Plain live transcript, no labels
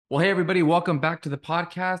Well, hey, everybody, welcome back to the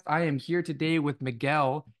podcast. I am here today with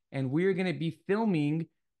Miguel, and we're going to be filming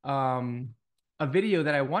um, a video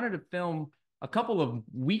that I wanted to film a couple of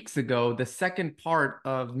weeks ago, the second part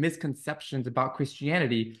of Misconceptions about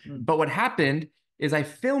Christianity. Mm. But what happened is I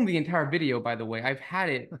filmed the entire video, by the way. I've had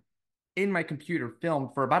it in my computer filmed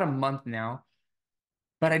for about a month now,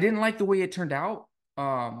 but I didn't like the way it turned out.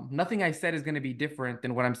 Nothing I said is going to be different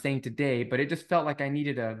than what I'm saying today, but it just felt like I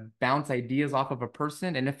needed to bounce ideas off of a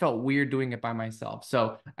person, and it felt weird doing it by myself.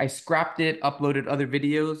 So I scrapped it, uploaded other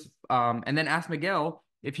videos, and then asked Miguel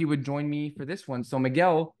if he would join me for this one. So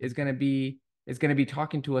Miguel is going to be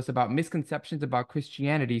talking to us about misconceptions about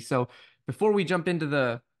Christianity. So before we jump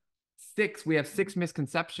into we have six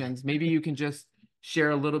misconceptions. Maybe you can just share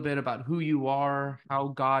a little bit about who you are, how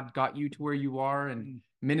God got you to where you are, and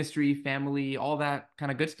ministry, family, all that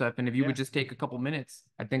kind of good stuff. And if you would Yeah. just take a couple minutes,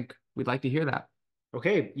 I think we'd like to hear that.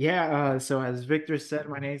 Okay. Yeah. So as Victor said,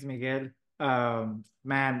 my name's Miguel.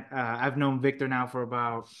 I've known Victor now for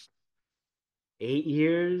about 8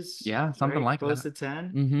 years, Yeah, something right? like Close that. to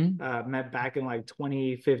 10. Mm-hmm. Met back in like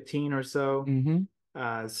 2015 or so.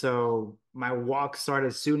 Mm-hmm. So my walk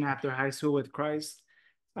started soon after high school with Christ.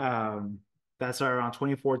 Um, that started around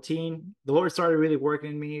 2014. The Lord started really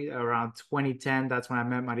working in me around 2010. That's when I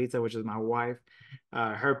met Marita, which is my wife.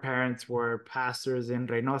 Her parents were pastors in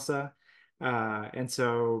Reynosa. And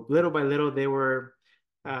so little by little, they were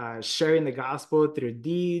sharing the gospel through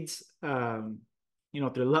deeds, through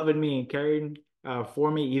loving me and caring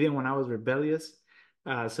for me, even when I was rebellious.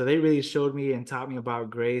 So they really showed me and taught me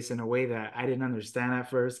about grace in a way that I didn't understand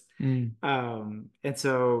at first. Mm. And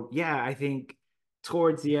so, yeah, I think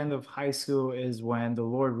towards the end of high school is when the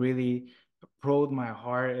Lord really probed my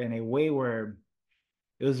heart in a way where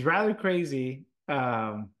it was rather crazy.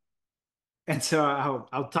 And so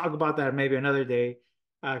I'll talk about that maybe another day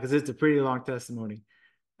because it's a pretty long testimony.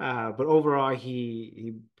 But overall,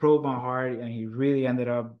 he probed my heart and he really ended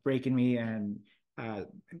up breaking me and uh,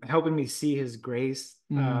 helping me see his grace.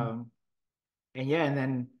 Mm. And yeah, and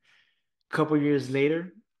then a couple years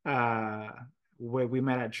later, uh, where we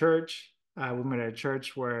met at church. We met at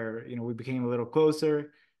church where we became a little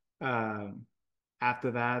closer. Um,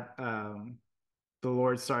 After that, the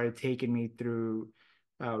Lord started taking me through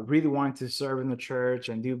really wanting to serve in the church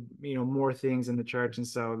and do more things in the church. And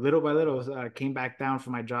so little by little, came back down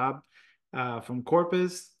from my job from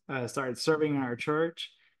Corpus, started serving in our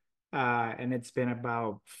church. And it's been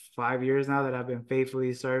about 5 years now that I've been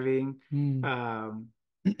faithfully serving. Mm. Um,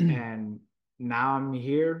 and now I'm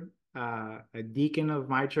here, a deacon of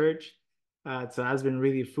my church. So that's been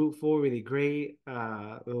really fruitful, really great.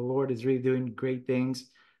 The Lord is really doing great things,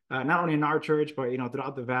 not only in our church, but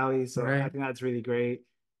throughout the valley. So I Right. think that's really great.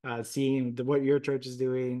 Seeing what your church is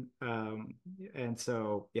doing, and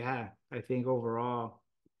so yeah, I think overall,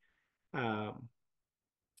 um,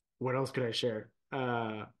 what else could I share?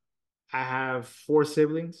 I have four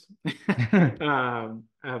siblings. I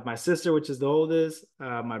have my sister, which is the oldest,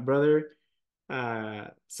 my brother,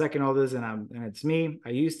 second oldest, and it's me. I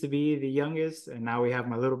used to be the youngest, and now we have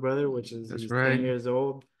my little brother, which is That's he's 10 right. years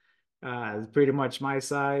old. He's pretty much my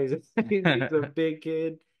size. He's a big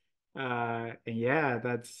kid. And yeah,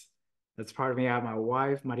 that's part of me. I have my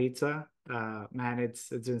wife, Maritza. Man, it's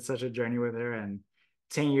been such a journey with her, and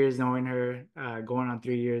 10 years knowing her, going on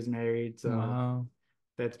 3 years married. So Wow.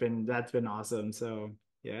 that's been awesome. So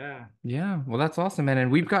yeah. Yeah. Well, that's awesome, man.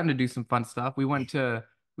 And we've gotten to do some fun stuff. We went to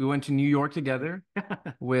New York together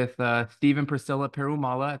with Steve and Priscilla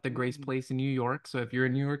Perumala at the Grace Place in New York. So if you're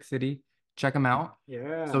in New York City, check them out. So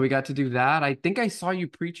Yeah. we got to do that. I think I saw you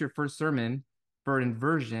preach your first sermon for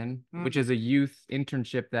Inversion, which Mm. is a youth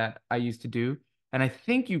internship that I used to do. And I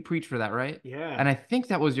think you preached for that, right? Yeah. And I think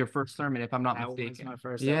that was your first sermon, if I'm not That was my mistaken.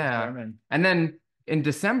 first ever Yeah. sermon. And then in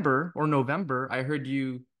December or November, I heard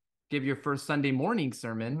you give your first Sunday morning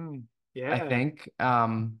sermon. Mm. I Yeah. think. I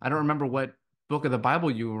don't remember what book of the Bible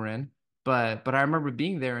you were in, but I remember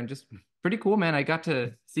being there and just pretty cool, man. I got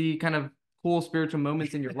to see kind of cool spiritual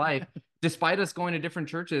moments in your life, despite us going to different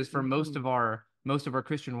churches for most Mhm. of our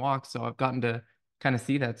Christian walks. So I've gotten to kind of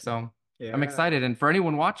see that. So I'm Yeah. excited. And for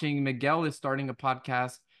anyone watching, Miguel is starting a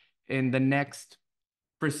podcast in the next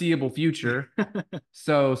foreseeable future.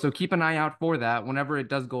 So keep an eye out for that. Whenever it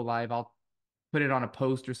does go live, I'll put it on a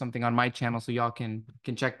post or something on my channel so y'all can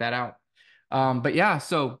check that out. But yeah,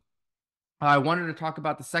 so I wanted to talk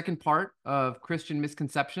about the second part of Christian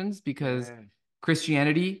misconceptions because Yeah.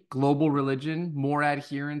 Christianity, global religion, more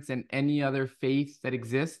adherents than any other faith that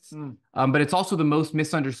exists. Mm. But it's also the most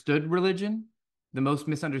misunderstood religion, the most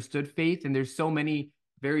misunderstood faith. And there's so many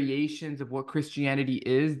variations of what Christianity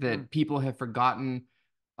is Mm. that people have forgotten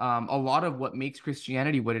a lot of what makes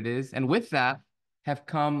Christianity what it is. And with that have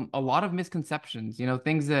come a lot of misconceptions,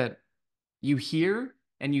 things that you hear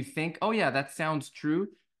and you think, oh, yeah, that sounds true.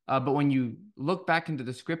 But when you look back into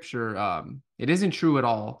the scripture, it isn't true at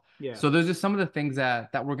all. Yeah. So those are some of the things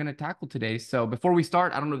that we're going to tackle today. So before we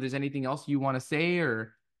start, I don't know if there's anything else you want to say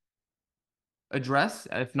or address.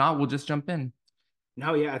 If not, we'll just jump in.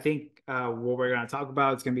 No, yeah, I think what we're going to talk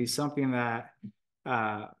about is going to be something that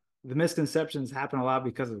uh, the misconceptions happen a lot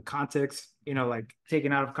because of context, like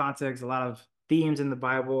taken out of context, a lot of themes in the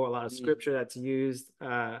Bible, a lot of Mm. scripture that's used,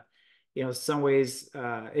 some ways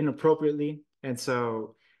inappropriately. And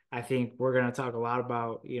so I think we're going to talk a lot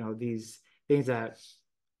about, these things that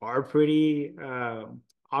are pretty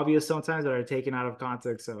obvious sometimes that are taken out of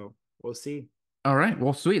context. So we'll see. All right.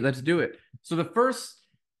 Well, sweet. Let's do it. So the first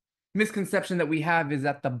misconception that we have is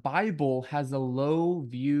that the Bible has a low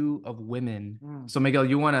view of women. Mm. So Miguel,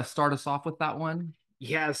 you want to start us off with that one?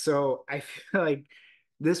 Yeah, so I feel like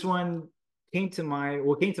this one came to mind.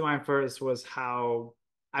 What came to mind first was how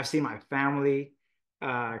I've seen my family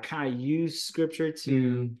kind of use scripture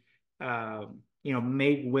to Mm,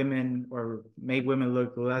 make women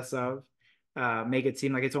look less of, make it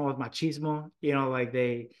seem like it's almost machismo, like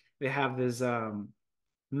they have this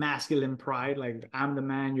masculine pride, like I'm the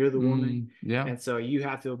man, you're the woman, yeah. and so you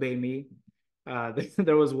have to obey me.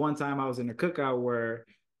 There was one time I was in a cookout where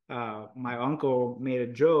my uncle made a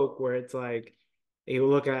joke where it's like he would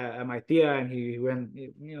look at my tia and he went,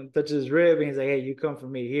 touches his rib and he's like, "Hey, you come for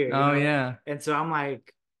me here," Oh, yeah. And so I'm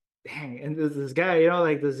like, "Dang!" And this guy,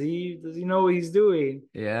 like, does he know what he's doing?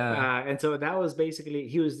 Yeah. And so that was basically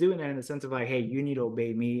he was doing that in the sense of like, "Hey, you need to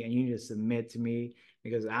obey me and you need to submit to me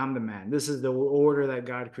because I'm the man. This is the order that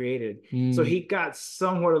God created." So Mm, he got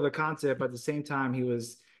somewhat of the concept, but at the same time, he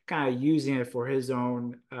was kind of using it for his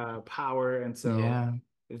own power. And so yeah.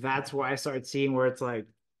 that's why I started seeing where it's like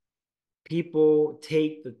people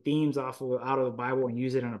take the themes out of the Bible and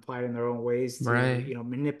use it and apply it in their own ways to, Right.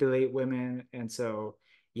 manipulate women. And so,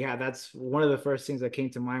 yeah, that's one of the first things that came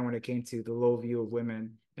to mind when it came to the low view of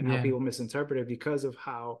women and how Yeah. people misinterpret it because of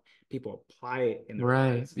how people apply it in their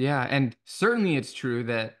Right. lives. Yeah. And certainly it's true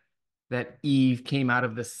that Eve came out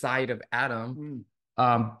of the side of Adam.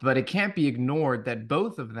 Mm, But it can't be ignored that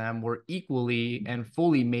both of them were equally and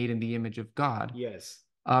fully made in the image of God. yes.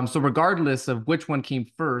 So regardless of which one came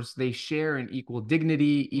first, they share an equal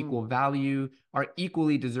dignity, Mm, equal value, are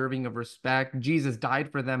equally deserving of respect. Jesus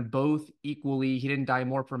died for them both equally. He didn't die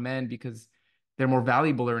more for men because they're more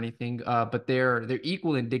valuable or anything, but they're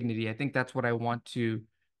equal in dignity. I think that's what I want to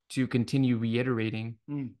continue reiterating.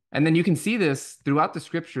 mm, And then you can see this throughout the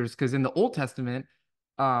scriptures because in the Old Testament,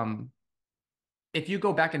 um, if you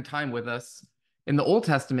go back in time with us, in the Old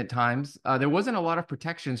Testament times, there wasn't a lot of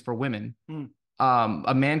protections for women. mm,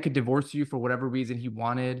 A man could divorce you for whatever reason he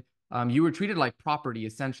wanted. You were treated like property,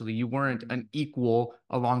 essentially. You weren't an equal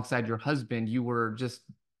alongside your husband. You were just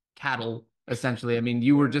cattle, essentially. I mean,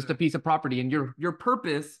 you were just yeah. a piece of property, and your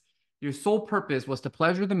purpose, your sole purpose, was to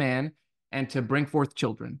pleasure the man and to bring forth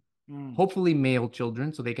children, Mm, hopefully male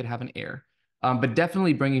children, so they could have an heir. But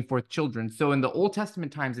definitely bringing forth children. So in the Old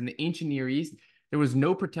Testament times, in the ancient Near East, there was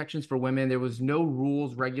no protections for women. There was no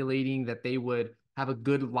rules regulating that they would have a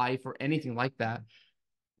good life or anything like that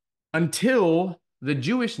until the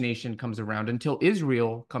Jewish nation comes around, until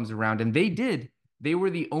Israel comes around. And they did. They were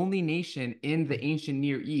the only nation in the ancient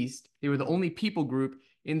Near East. They were the mm, only people group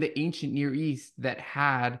in the ancient Near East that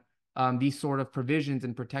had these sort of provisions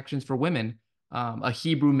and protections for women. A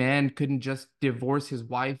Hebrew man couldn't just divorce his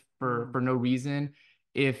wife mm, for no reason.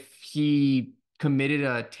 If he committed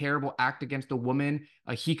a terrible act against a woman,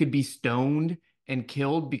 he could be stoned and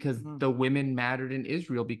killed because mm, the women mattered in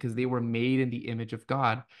Israel because they were made in the image of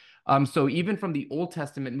God. So even from the Old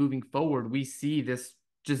Testament moving forward, we see this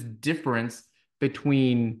just difference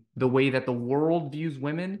between the way that the world views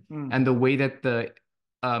women mm. and the way that the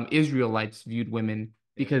Israelites viewed women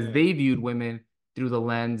because Yeah. they viewed women through the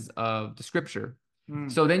lens of the scripture.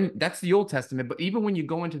 Mm, So then that's the Old Testament. But even when you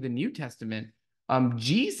go into the New Testament,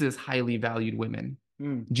 Jesus highly valued women.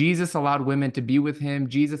 mm, Jesus allowed women to be with him.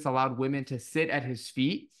 Jesus allowed women to sit at his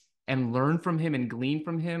feet and learn from him and glean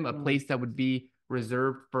from him, a mm. place that would be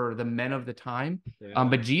reserved for the men of the time. Yeah.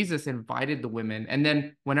 But Jesus invited the women. And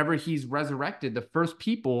then whenever he's resurrected, the first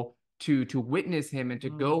people to witness him and to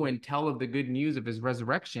go Mm, and tell of the good news of his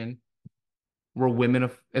resurrection were women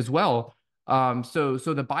as well. So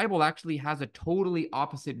the Bible actually has a totally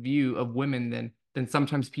opposite view of women than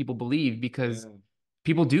sometimes people believe because yeah.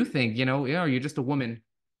 people do think, you're just a woman.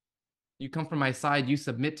 You come from my side, you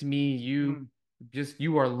submit to me,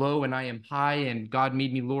 you are low and I am high, and God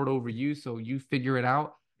made me Lord over you, so you figure it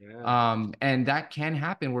out. Yeah. And that can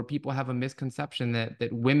happen where people have a misconception that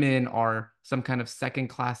women are some kind of second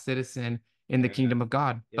class citizen in the Yeah. kingdom of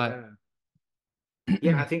God. But Yeah.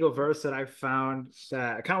 Yeah, I think a verse that I found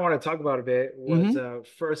that I kind of want to talk about a bit was hmm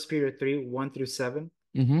 1 Peter 3, 1 through 7.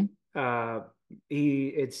 hmm Uh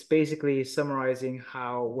it's basically summarizing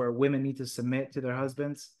how where women need to submit to their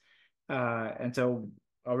husbands. And so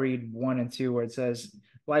I'll read 1 and 2 where it says,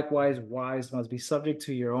 likewise, wives must be subject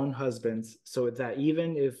to your own husbands, so that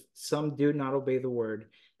even if some do not obey the word,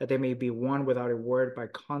 that they may be won without a word by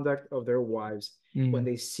conduct of their wives. When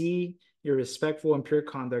they see your respectful and pure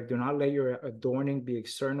conduct, do not let your adorning be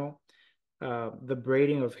external, the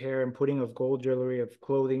braiding of hair and putting of gold jewelry of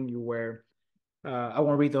clothing you wear. I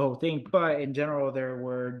won't read the whole thing, but in general, they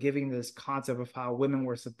were giving this concept of how women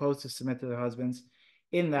were supposed to submit to their husbands.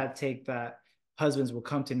 In that take that husbands will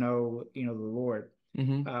come to know, the Lord.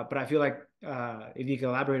 hmm But I feel like if you could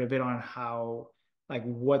elaborate a bit on how, like,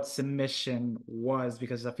 what submission was,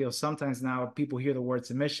 because I feel sometimes now people hear the word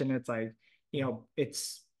submission, it's like,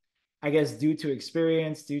 it's I guess due to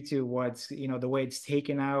experience, due to what's the way it's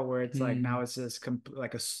taken out, where it's like now hmm it's just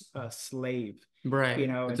like a slave, Right. It's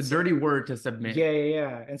and a so dirty word to submit. yeah, yeah,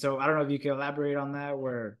 yeah. And so I don't know if you can elaborate on that,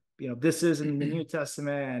 where this is in the New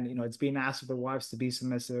Testament, and it's being asked of the wives to be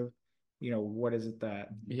submissive. What is it that?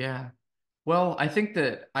 Yeah. Well, I think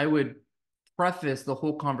that I would preface the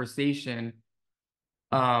whole conversation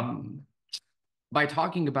um, by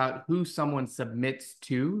talking about who someone submits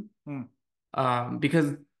to. Mm,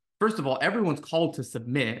 Because first of all, everyone's called to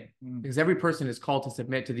submit, mm, because every person is called to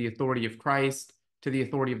submit to the authority of Christ, to the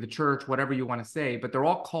authority of the church, whatever you want to say, but they're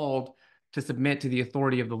all called to submit to the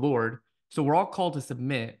authority of the Lord. So we're all called to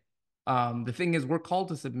submit. The thing is, we're called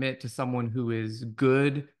to submit to someone who is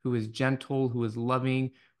good, who is gentle, who is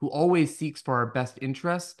loving, who always seeks for our best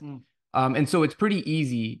interest. mm, And so it's pretty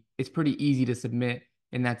easy. It's pretty easy to submit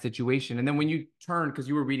in that situation. And then when you turn, because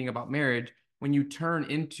you were reading about marriage, when you turn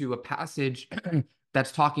into a passage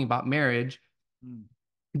that's talking about marriage, mm,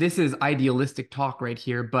 this is idealistic talk right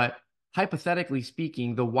here, but hypothetically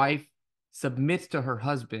speaking, the wife submits to her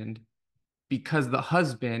husband because the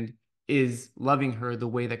husband is loving her the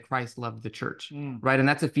way that Christ loved the church, mm, right? And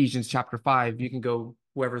that's Ephesians chapter 5. You can go,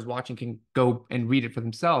 whoever's watching can go and read it for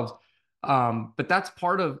themselves. But that's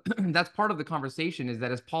part of that's part of the conversation is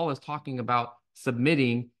that as Paul is talking about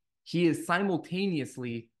submitting, he is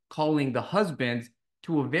simultaneously calling the husbands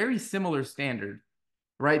to a very similar standard,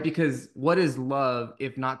 right? Because what is love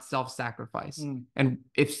if not self-sacrifice? mm, And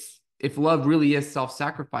if love really is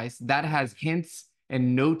self-sacrifice, that has hints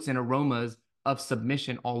and notes and aromas of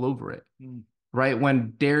submission all over it, mm, right?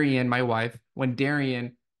 When Darian, my wife, when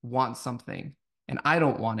Darian wants something and I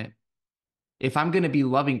don't want it, if I'm going to be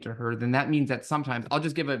loving to her, then that means that sometimes I'll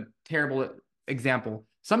just give a terrible example.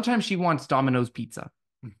 Sometimes she wants Domino's pizza.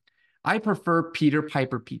 mm, I prefer Peter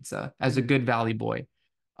Piper pizza as a mm. good Valley boy.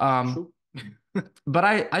 Um, True. but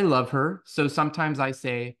I love her. So sometimes I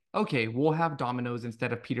say, okay, we'll have Domino's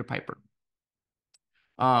instead of Peter Piper.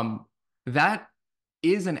 Um, that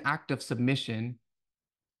is an act of submission.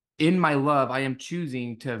 In my love, I am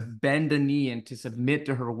choosing to bend the knee and to submit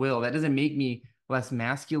to her will. That doesn't make me less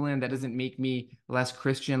masculine. That doesn't make me less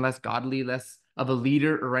Christian, less godly, less of a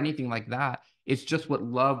leader or anything like that. It's just what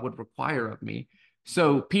love would require of me.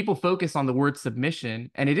 So people focus on the word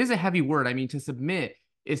submission, and it is a heavy word. I mean, to submit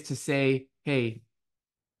is to say, hey,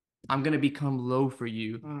 I'm going to become low for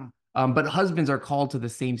you. Mm, But husbands are called to the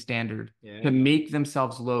same standard to yeah, make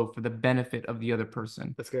themselves low for the benefit of the other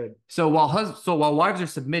person. that's good. So while wives are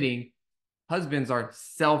submitting, husbands are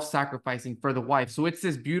self-sacrificing for the wife. So it's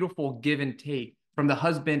this beautiful give and take from the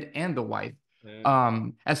husband and the wife. Yeah.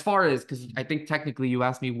 As far as because I think technically you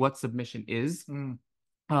asked me what submission is. Mm,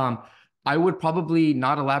 Um, I would probably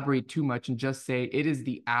not elaborate too much and just say it is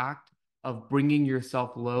the act of bringing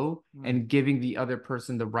yourself low mm, and giving the other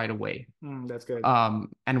person the right of way. that's good.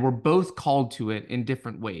 And we're both called to it in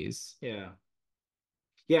different ways. Yeah.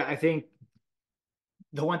 Yeah, I think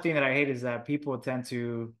the one thing that I hate is that people tend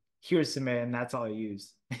to hear submit and that's all they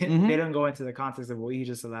use. They hmm don't go into the context of what you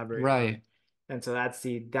just elaborated on. Right. And so that's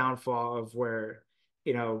the downfall of where,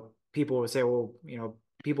 people will say, well,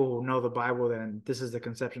 people who know the Bible, then this is the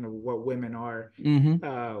conception of what women are. hmm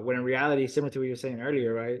When in reality, similar to what you were saying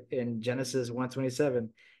earlier, right? In Genesis 1:27,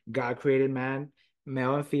 God created man,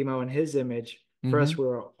 male and female in his image. First, hmm we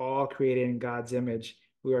were all created in God's image.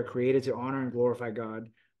 We are created to honor and glorify God.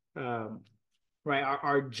 Um, right?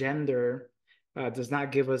 Our gender does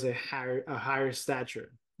not give us a higher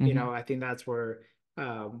stature. hmm I think that's where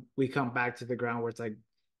we come back to the ground where it's like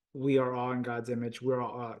we are all in God's image. We're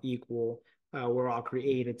all equal. We're all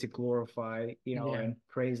created to glorify, Yeah. and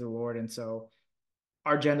praise the Lord. And so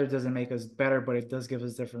our gender doesn't make us better, but it does give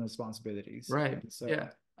us different responsibilities. Right. So Yeah.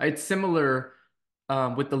 It's similar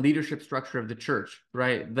with the leadership structure of the church,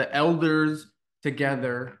 right? The elders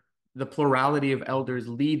together, the plurality of elders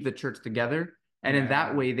lead the church together. And in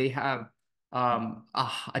that yeah. way, they have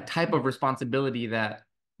a type of responsibility that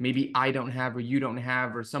maybe I don't have, or you don't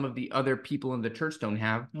have, or some of the other people in the church don't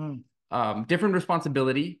have. Mm, Different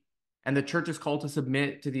responsibility, and the church is called to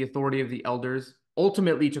submit to the authority of the elders,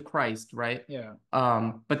 ultimately to Christ, right? yeah.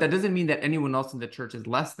 But that doesn't mean that anyone else in the church is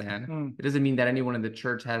less than. Mm, It doesn't mean that anyone in the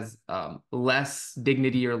church has less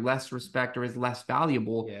dignity or less respect or is less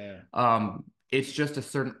valuable. yeah. It's just a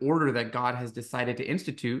certain order that God has decided to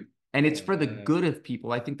institute, and it's for the Yeah. good of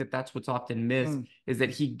people. I think that that's what's often missed Mm, is that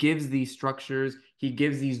He gives these structures, He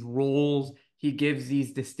gives these roles, He gives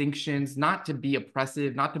these distinctions, not to be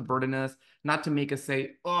oppressive, not to burden us, not to make us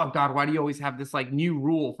say, "Oh God, why do you always have this like new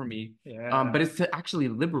rule for me?" yeah. But it's to actually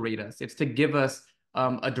liberate us. It's to give us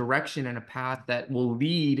a direction and a path that will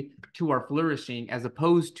lead to our flourishing as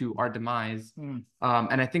opposed to our demise. Mm,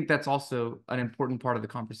 And I think that's also an important part of the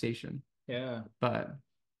conversation. yeah. But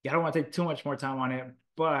Yeah, I don't want to take too much more time on it,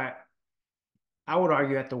 but I would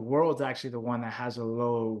argue that the world's actually the one that has a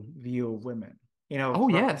low view of women. You know, oh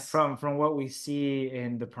yes, from what we see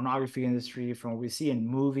in the pornography industry, from what we see in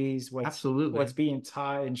movies, what's absolutely. being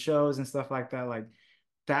taught in shows and stuff like that, like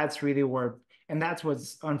that's really where, and that's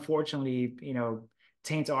what's unfortunately,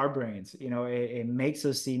 taints our brains. It makes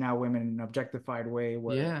us see now women in an objectified way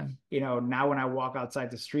where, Yeah. now when I walk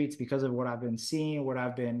outside the streets because of what I've been seeing, what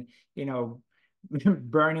I've been, you know,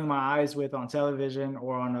 burning my eyes with on television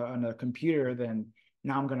or on a computer, then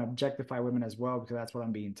now I'm going to objectify women as well because that's what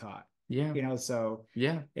I'm being taught. Yeah. So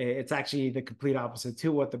Yeah. it's actually the complete opposite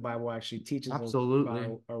to what the Bible actually teaches Absolutely.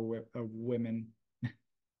 about our women.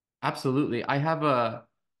 Absolutely.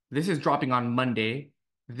 This is dropping on Monday.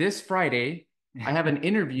 This Friday, I have an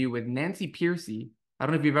interview with Nancy Piercy. I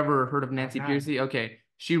don't know if you've ever heard of I've Nancy not. Piercy. Okay.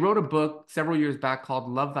 She wrote a book several years back called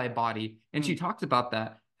Love Thy Body. And she Mm, talks about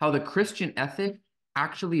that, how the Christian ethic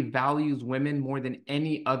actually values women more than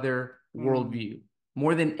any other mm, worldview.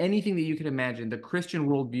 More than anything that you could imagine, the Christian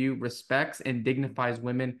worldview respects and dignifies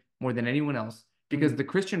women more than anyone else because mm, the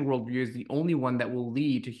Christian worldview is the only one that will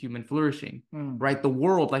lead to human flourishing, mm, right? The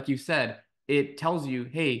world, like you said, it tells you,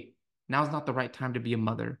 hey, now's not the right time to be a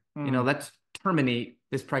mother. mm. Let's terminate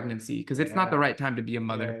this pregnancy because it's not the Yeah, right time to be a yeah,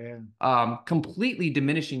 mother. yeah. Completely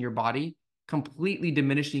diminishing your body, completely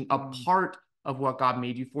diminishing a Mm. part of what God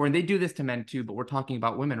made you for. And they do this to men too, but we're talking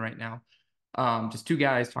about women right now. Just two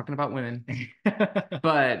guys talking about women.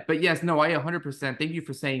 But yes, no, I 100% thank you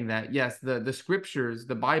for saying that. Yes, the scriptures,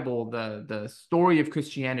 the Bible, the story of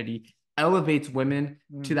Christianity elevates women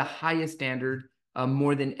to Mm, the highest standard,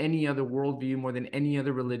 more than any other worldview, more than any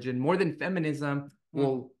other religion, more than feminism mm.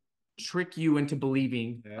 will trick you into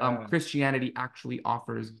believing Yeah. Christianity actually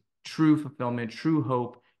offers true fulfillment, true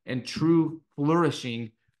hope, and true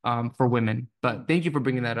flourishing for women. Mm, But thank you for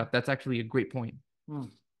bringing that up. That's actually a great point. mm.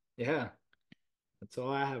 Yeah, that's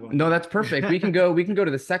all I have on No, that's perfect. We can that. go we can go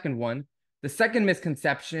to the second one. The second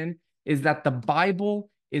misconception is that the Bible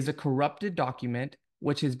is a corrupted document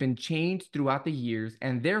which has been changed throughout the years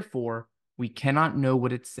and therefore we cannot know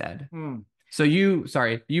what it said. Mm, So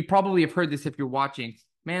you probably have heard this if you're watching.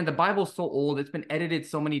 Man, the Bible's so old, it's been edited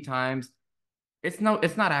so many times. It's not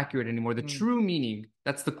accurate anymore. The mm. true meaning,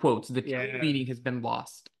 that's the quotes, the true Yeah. meaning has been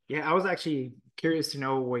lost. Yeah, I was actually curious to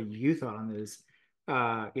know what you thought on this.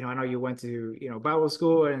 I know you went to, Bible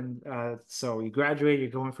school and so you graduated, you're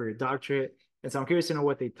going for your doctorate. And so I'm curious to know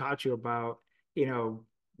what they taught you about, you know,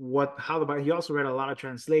 how the Bible, you also read a lot of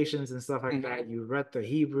translations and stuff like that. Mhm. You read the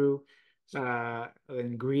Hebrew,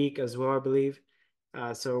 and Greek as well, I believe.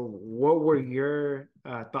 So what were your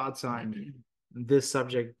thoughts on this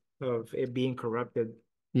subject of it being corrupted?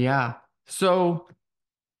 Yeah. So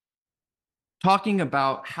talking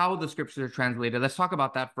about how the scriptures are translated, let's talk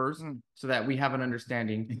about that first Mm. so that we have an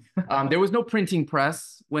understanding. There was no printing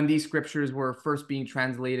press when these scriptures were first being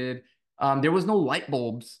translated. There was no light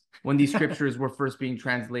bulbs when these scriptures were first being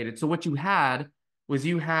translated. So what you had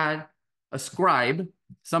a scribe,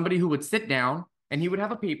 somebody who would sit down and he would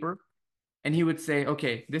have a paper and he would say,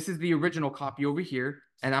 okay, this is the original copy over here,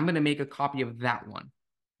 and I'm going to make a copy of that one.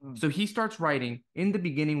 Mm. So he starts writing, in the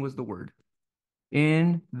beginning was the word.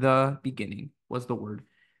 In the beginning was the word.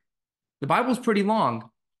 The Bible's pretty long.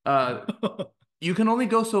 Uh, you can only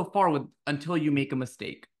go so far until you make a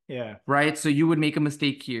mistake, Yeah. right? So you would make a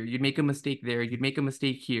mistake here, you'd make a mistake there, you'd make a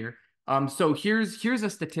mistake here. So here's a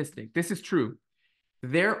statistic. This is true.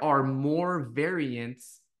 There are more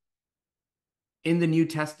variants in the New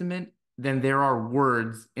Testament than there are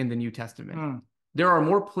words in the New Testament. Mm. There are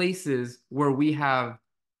more places where we have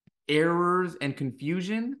errors and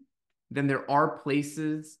confusion than there are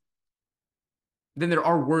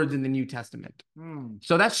words in the New Testament. Mm.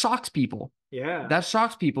 So that shocks people. Yeah. That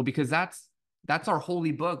shocks people because that's our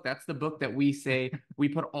holy book. That's the book that we say we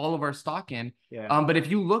put all of our stock in. Yeah. But if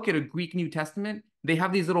you look at a Greek New Testament, they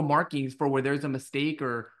have these little markings for where there's a mistake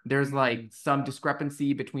or there's like some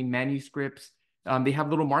discrepancy between manuscripts. They have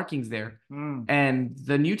little markings there. Mm. And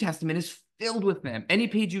the New Testament is filled with them. Any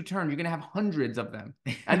page you turn, you're going to have hundreds of them.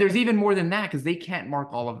 And there's even more than that because they can't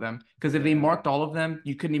mark all of them. Because if they marked all of them,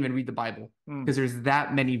 you couldn't even read the Bible because there's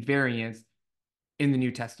that many variants in the New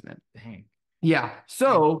Testament. Dang. Yeah.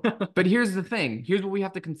 So, but here's the thing. Here's what we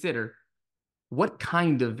have to consider. What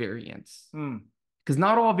kind of variants? Mm. Because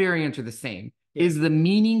not all variants are the same. Yeah. Is the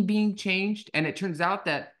meaning being changed? And it turns out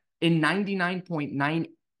that in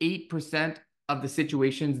 99.98% of the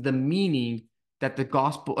situations, the meaning that the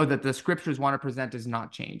gospel or that the scriptures want to present is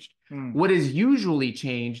not changed. What is usually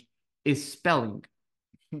changed is spelling.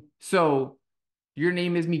 So your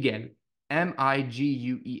name is Miguel,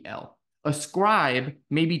 Miguel. A scribe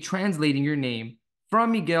may be translating your name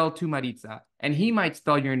from Miguel to Maritza, and he might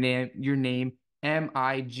spell your name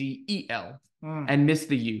Migel and miss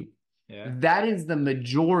the U. Yeah. That is the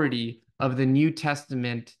majority of the New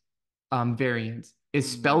Testament variants is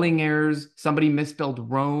spelling errors. Somebody misspelled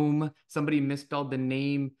Rome. Somebody misspelled the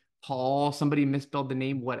name Paul. Somebody misspelled the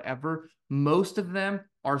name whatever. Most of them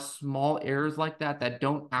are small errors like that that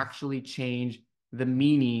don't actually change the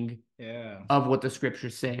meaning of what the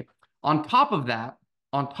scriptures say. On top of that,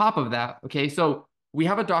 okay, so we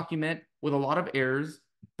have a document with a lot of errors,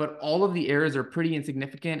 but all of the errors are pretty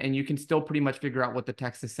insignificant and you can still pretty much figure out what the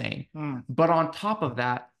text is saying. But on top of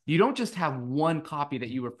that, you don't just have one copy that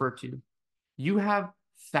you refer to. You have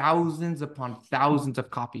thousands upon thousands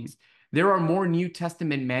of copies. There are more New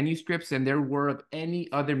Testament manuscripts than there were of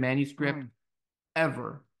any other manuscript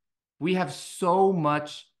ever. We have so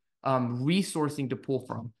much resourcing to pull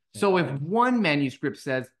from. So if one manuscript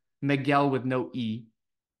says Miguel with no E,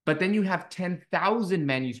 but then you have 10,000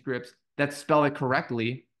 manuscripts that spell it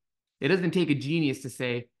correctly, it doesn't take a genius to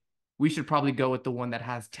say, we should probably go with the one that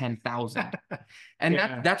has 10,000. And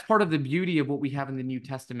that's part of the beauty of what we have in the New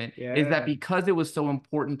Testament is that because it was so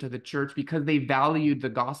important to the church, because they valued the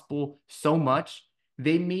gospel so much,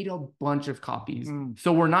 they made a bunch of copies.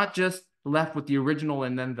 So we're not just left with the original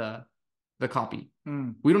and then the copy.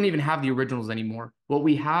 We don't even have the originals anymore. What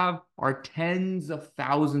we have are tens of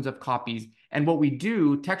thousands of copies. And what we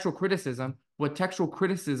do, what textual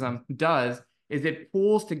criticism does is it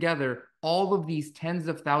pulls together all of these tens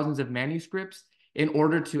of thousands of manuscripts in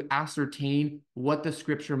order to ascertain what the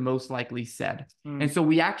scripture most likely said. And so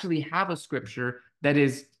we actually have a scripture that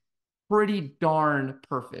is pretty darn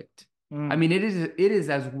perfect. I mean, it is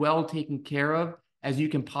as well taken care of as you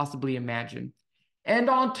can possibly imagine.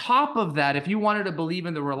 And on top of that, if you wanted to believe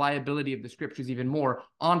in the reliability of the scriptures even more,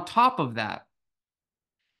 on top of that,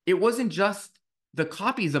 it wasn't just the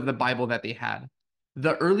copies of the Bible that they had.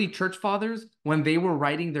 The early church fathers, when they were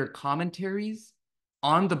writing their commentaries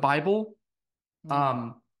on the Bible,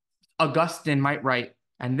 Augustine might write,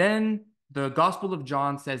 and then the Gospel of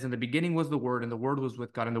John says, in the beginning was the Word, and the Word was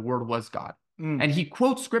with God, and the Word was God. And he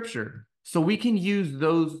quotes scripture. So we can use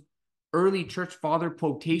those early church father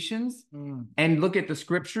quotations and look at the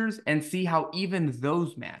scriptures and see how even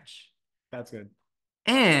those match. That's good.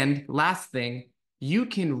 And last thing, you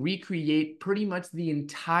can recreate pretty much the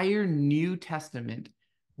entire New Testament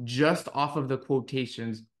just off of the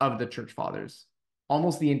quotations of the church fathers.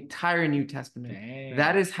 Almost the entire New Testament. Dang.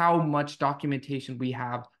 That is how much documentation we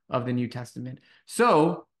have of the New Testament.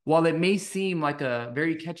 So while it may seem like a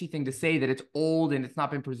very catchy thing to say that it's old and it's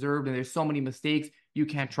not been preserved and there's so many mistakes, you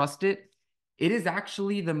can't trust it, it is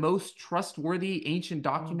actually the most trustworthy ancient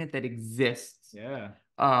document that exists. Yeah.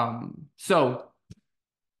 So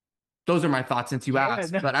those are my thoughts since you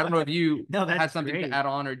asked, but I don't know if you had something great. to add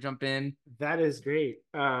on or jump in. That is great.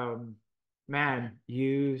 Man,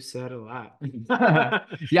 you said a lot.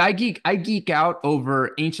 Yeah, I geek out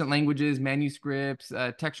over ancient languages, manuscripts,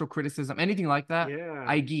 textual criticism, anything like that. Yeah.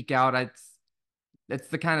 I geek out. It's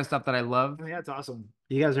the kind of stuff that I love. I mean, that's awesome.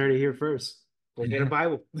 You guys heard it here first. Go get a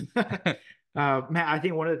Bible. Man, I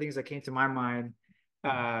think one of the things that came to my mind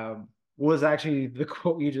was actually the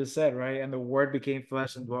quote you just said, right? And the word became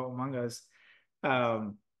flesh and dwelt among us.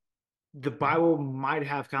 The Bible might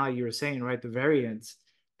have kind of like you were saying, right? The variants,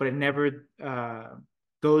 but it never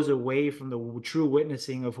goes away from the true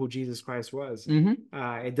witnessing of who Jesus Christ was.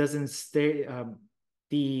 It doesn't stay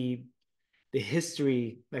the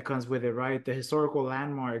history that comes with it, right? The historical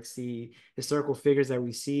landmarks, the historical figures that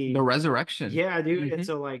we see, the resurrection. Yeah, dude. And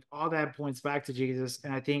so like all that points back to Jesus.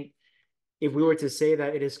 And I think if we were to say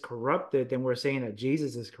that it is corrupted, then we're saying that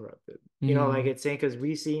Jesus is corrupted. Like Mm, it's saying because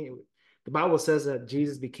we see the Bible says that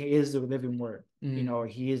Jesus became is the living word. mm,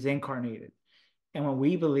 He is incarnated. And when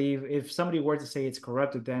we believe, if somebody were to say it's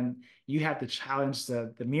corrupted, then you have to challenge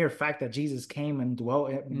the mere fact that Jesus came and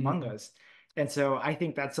dwelt among mm, us. And so I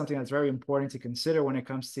think that's something that's very important to consider when it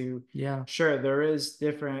comes to, yeah. sure, there is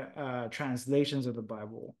different translations of the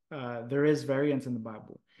Bible. There is variance in the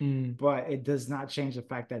Bible, Mm, but it does not change the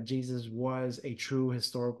fact that Jesus was a true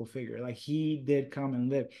historical figure. Like he did come and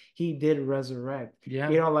live. He did resurrect. yeah.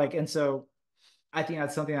 And so I think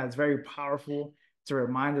that's something that's very powerful to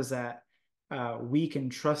remind us that we can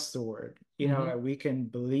trust the word, Hmm. that we can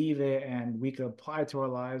believe it and we can apply it to our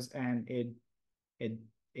lives. And it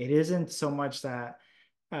it isn't so much that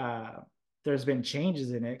uh, there's been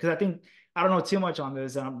changes in it. Because I don't know too much on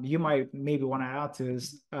this. You might maybe want to add to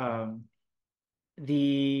this.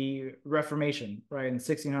 The Reformation, right, in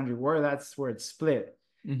 1600, that's where it's split,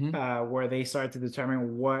 Hmm. where they started to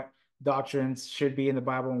determine what doctrines should be in the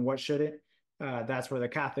Bible and what shouldn't. That's where the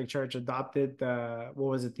Catholic Church adopted what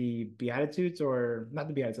was it, the Beatitudes, or not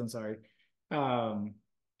the Beatitudes, I'm sorry. Um,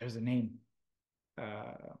 there's a name.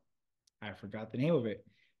 Uh, I forgot the name of it.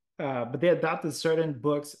 But they adopted certain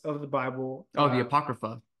books of the Bible. Oh, the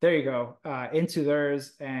Apocrypha. There you go. Into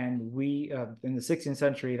theirs, and we in the 16th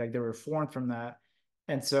century, like they were formed from that,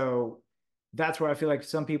 and so that's where I feel like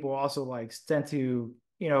some people also like tend to,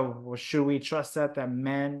 well, should we trust that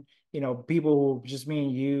men, people who just me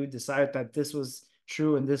and you decided that this was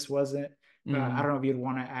true and this wasn't. I don't Mm, know if you'd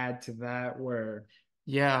want to add to that where.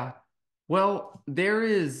 yeah. Well, there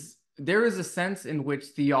is a sense in which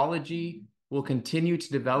theology will continue to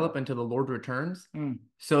develop until the Lord returns. Mm,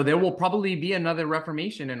 So there will probably be another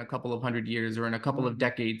Reformation in a couple of hundred years or in a couple of mm,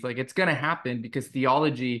 decades. Like it's going to happen because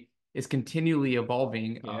theology is continually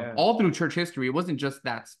evolving yeah. all through church history. It wasn't just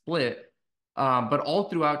that split, but all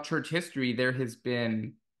throughout church history, there has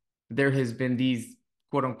been these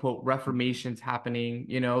quote unquote reformations happening.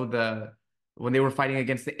 The when they were fighting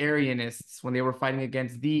against the Arianists, when they were fighting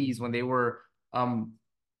against these, when they were um,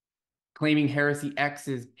 claiming heresy X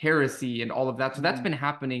is heresy and all of that. So that's Mm, been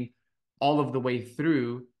happening all of the way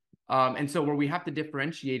through. And so where we have to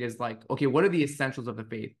differentiate is like, okay, what are the essentials of the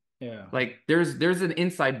faith? yeah. Like there's an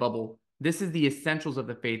inside bubble. This is the essentials of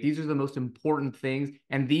the faith. These are the most important things,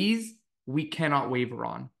 and these we cannot waver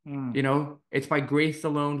on. Mm, It's by grace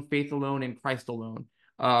alone, faith alone, and Christ alone.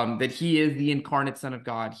 That He is the incarnate Son of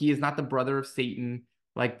God. He is not the brother of Satan,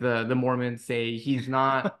 like the Mormons say. He's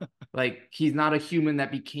not a human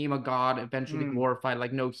that became a God, eventually mm, glorified.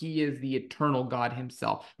 Like, no, He is the eternal God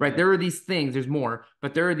Himself. Right? yeah. There are these things. There's more,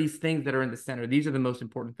 but there are these things that are in the center. These are the most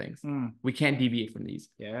important things. Mm, We can't deviate from these.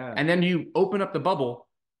 yeah. And then you open up the bubble.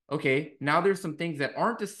 Okay, now there's some things that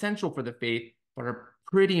aren't essential for the faith, but are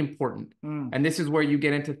pretty important. Mm, And this is where you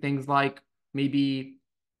get into things like maybe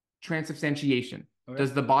transubstantiation. okay.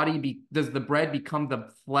 Does the bread become the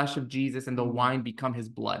flesh of Jesus and the Mm, wine become his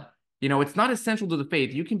blood? It's not essential to the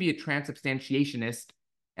faith. You can be a transubstantiationist,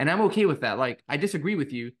 and I'm okay with that. Like, I disagree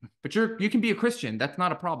with you, but you can be a Christian. That's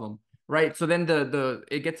not a problem, right? So then the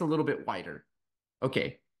it gets a little bit wider.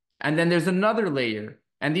 Okay. And then there's another layer,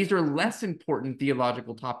 and these are less important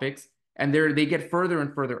theological topics, and they get further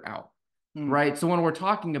and further out, mm, right? So when we're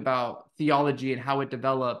talking about theology and how it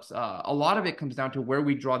develops, a lot of it comes down to where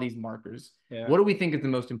we draw these markers. yeah. What do we think is the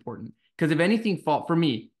most important? Because if anything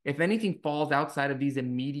falls outside of these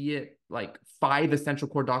immediate like five essential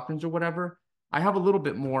core doctrines or whatever, I have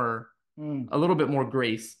Mm, a little bit more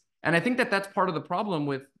grace. And I think that that's part of the problem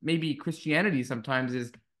with maybe Christianity sometimes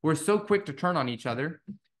is we're so quick to turn on each other.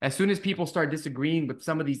 As soon as people start disagreeing with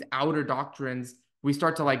some of these outer doctrines, we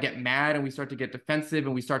start to like get mad and we start to get defensive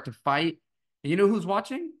and we start to fight. And you know who's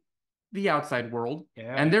watching? The outside world. And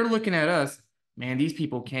yeah. they're looking at us, man, these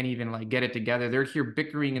people can't even like get it together. They're here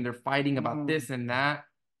bickering and they're fighting about Mm, this and that.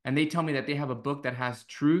 And they tell me that they have a book that has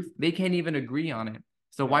truth. They can't even agree on it.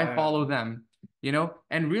 So why yeah. follow them?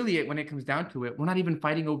 And really, when it comes down to it, we're not even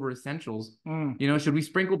fighting over essentials. Mm. Should we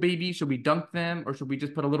sprinkle babies? Should we dunk them? Or should we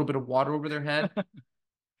just put a little bit of water over their head?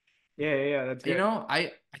 Yeah, that's good.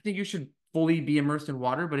 I think you should fully be immersed in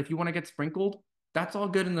water, but if you want to get sprinkled, that's all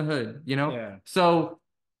good in the hood. Yeah. So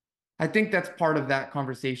I think that's part of that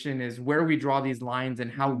conversation is where we draw these lines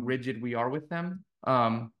and how Mm. rigid we are with them.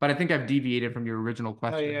 But I think I've deviated from your original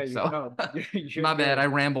No, yeah, question. So no, you're my bad, I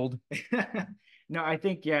good. rambled. No, I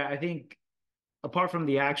think apart from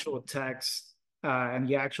the actual text and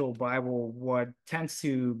the actual Bible, what tends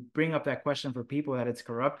to bring up that question for people that it's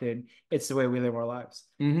corrupted, it's the way we live our lives.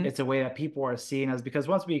 It's Hmm. the way that people are seen as, because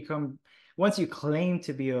once you claim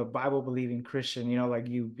to be a Bible believing Christian, like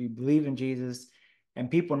you believe in Jesus, And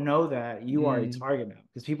people know that you are a Mm, target now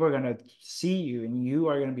because people are going to see you and you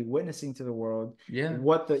are going to be witnessing to the world yeah.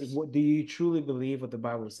 what do you truly believe what the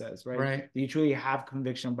Bible says, right? Right. Do you truly have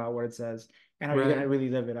conviction about what it says? And are you going to Right. really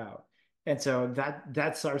live it out? And so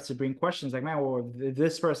that starts to bring questions like, man, well,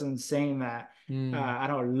 this person's saying that Mm, I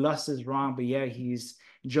don't know, lust is wrong, but yeah, he's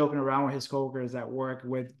joking around with his coworkers at work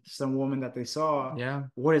with some woman that they saw. yeah.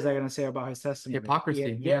 What is that going to say about his testimony? Yeah,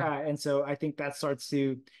 Hypocrisy. Yeah. yeah. And so I think that starts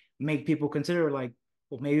to make people consider like,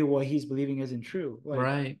 well, maybe what he's believing isn't true. Like,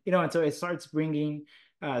 Right. and so it starts bringing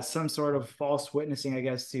some sort of false witnessing, I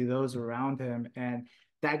guess, to those around him. And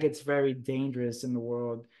that gets very dangerous in the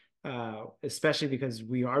world, especially because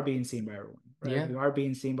we are being seen by everyone, right? Yeah. We are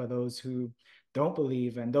being seen by those who don't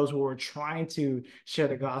believe and those who are trying to share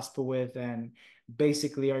the gospel with and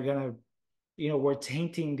basically are going to, we're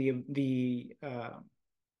tainting the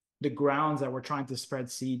grounds that we're trying to spread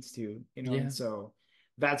seeds to, and Yeah. so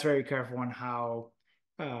that's very careful on how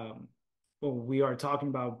um, well, we are talking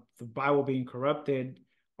about the Bible being corrupted.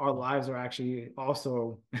 Our lives are actually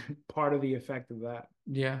also part of the effect of that.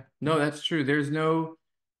 Yeah. No, that's true.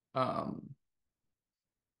 Um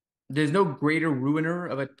there's no greater ruiner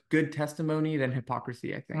of a good testimony than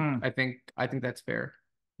hypocrisy, I think. Mm. I think that's fair.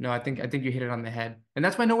 No, I think you hit it on the head. And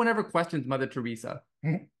that's why no one ever questions Mother Teresa.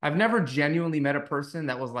 I've never genuinely met a person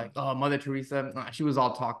that was like, "Oh, Mother Teresa, nah, she was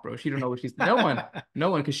all talk, bro. She don't know what she's." No one,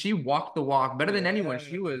 because she walked the walk better than anyone.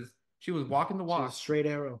 Yeah, She was walking the she's a walk. straight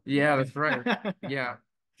arrow. Yeah, that's right. Yeah,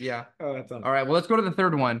 yeah. Oh, that's All awesome. right, well, let's go to the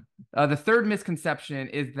third one. The third misconception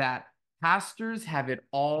is that pastors have it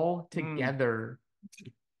all Mm. together.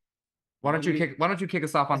 You, Why don't you kick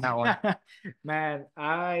us off on that one? man,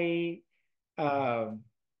 um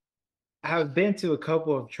have been to a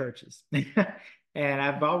couple of churches, and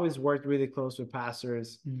I've always worked really close with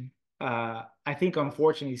pastors. Mm, I think,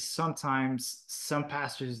 unfortunately, sometimes some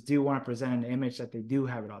pastors do want to present an image that they do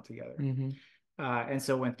have it all together. mm-hmm. And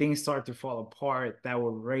so when things start to fall apart, that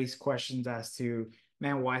will raise questions as to,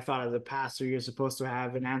 man, well, I thought as a pastor, you're supposed to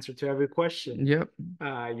have an answer to every question. Yep.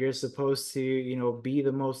 You're supposed to, be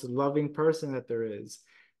the most loving person that there is.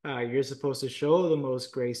 You're supposed to show the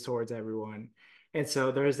most grace towards everyone. And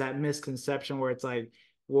so there's that misconception where it's like,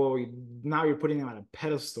 well, now you're putting them on a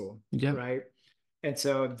pedestal, Yep. right? And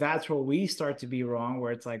so that's where we start to be wrong,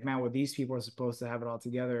 where it's like, man, well, these people are supposed to have it all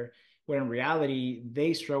together. When in reality,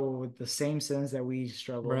 they struggle with the same sins that we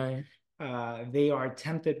struggle. Right. They are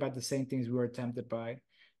tempted by the same things we are tempted by.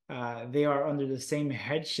 They are under the same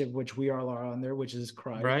headship which we all are under, which is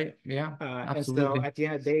Christ. Right. Yeah. And so Absolutely. at the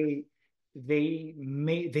end of the day, they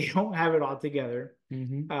don't have it all together,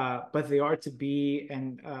 Mm-hmm. but they are to be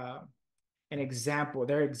an example.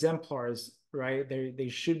 They're exemplars, right? They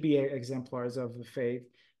should be exemplars of the faith,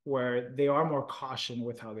 where they are more caution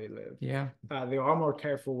with how they live. Yeah. They are more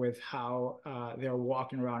careful with how they're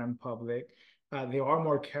walking around in public. They are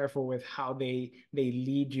more careful with how they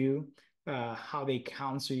lead you, how they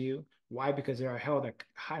counsel you. Why? Because they are held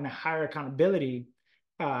in a higher accountability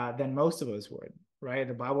than most of us would. Right?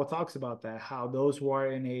 The Bible talks about that, how those who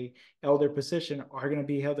are in a elder position are going to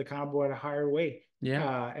be held accountable at a higher way.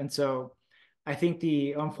 Yeah. And so I think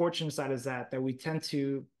the unfortunate side is that we tend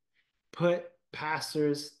to put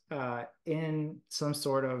pastors in some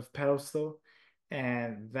sort of pedestal,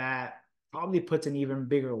 and that probably puts an even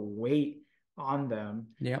bigger weight on them.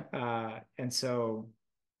 Yep. And so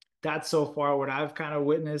that's so far what I've kind of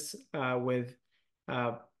witnessed with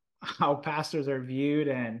uh, how pastors are viewed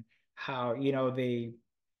and how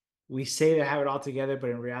we say they have it all together, but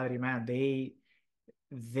in reality, man, they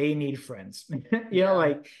need friends. Yeah.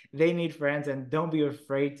 Like they need friends, and don't be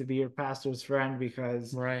afraid to be your pastor's friend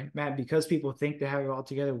because, Right. man, because people think they have it all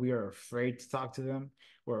together, we are afraid to talk to them.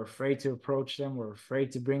 We're afraid to approach them. We're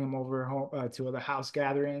afraid to bring them over home to the house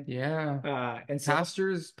gathering. Yeah. And so,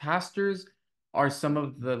 Pastors are some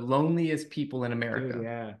of the loneliest people in dude, America.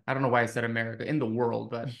 yeah. I don't know why I said America, in the world,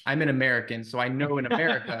 but I'm an American, so I know in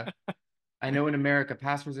America,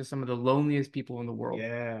 pastors are some of the loneliest people in the world.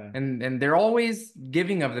 Yeah. And they're always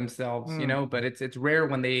giving of themselves, Mm, but it's rare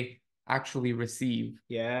when they actually receive.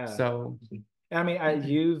 yeah. So, I mean,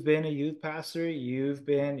 you've been a youth pastor. You've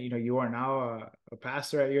been, you are now a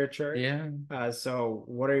pastor at your church. yeah. So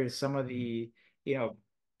what are some of you know,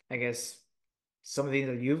 I guess some of the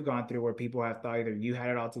things that you've gone through where people have thought either you had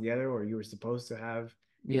it all together or you were supposed to have,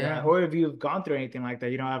 Yeah. or if you've gone through anything like that,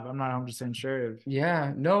 I'm not 100% sure if.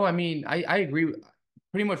 Yeah, no, I mean, I agree with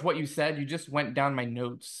pretty much what you said. You just went down my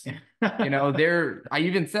notes. I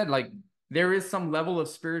even said like there is some level of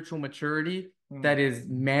spiritual maturity Hmm. that is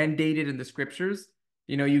mandated in the scriptures.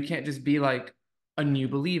 You can't just be like a new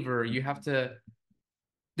believer.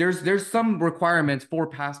 there's some requirements for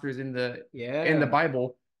pastors in the Yeah.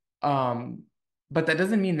 Bible, um, but that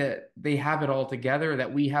doesn't mean that they have it all together,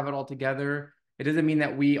 that we have it all together. It doesn't mean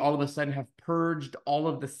that we all of a sudden have purged all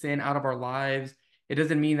of the sin out of our lives. It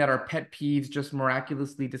doesn't mean that our pet peeves just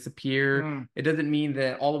miraculously disappear. Mm, It doesn't mean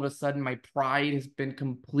that all of a sudden my pride has been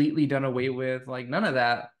completely done away with. Like none of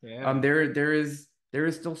that. yeah. There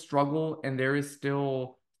is still struggle and there is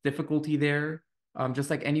still difficulty there, just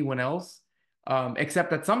like anyone else. Except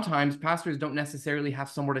that sometimes pastors don't necessarily have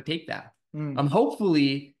somewhere to take that. Mm,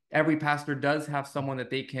 Hopefully, every pastor does have someone that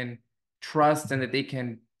they can trust and that they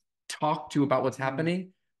can talk to about what's mm,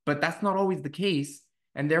 happening, but that's not always the case.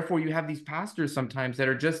 And therefore, you have these pastors sometimes that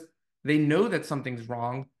are just, they know that something's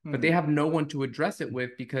wrong, but they mm. have no one to address it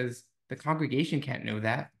with because the congregation can't know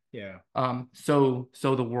that. Yeah. So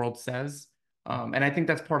the world says. And I think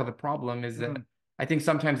that's part of the problem is that Mm, I think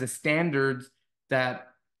sometimes the standards that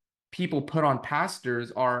people put on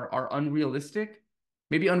pastors are unrealistic.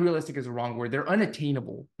 Maybe unrealistic is a wrong word. They're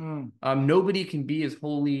unattainable. mm. Nobody can be as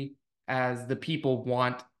holy as the people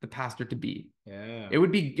want the pastor to be. Yeah. It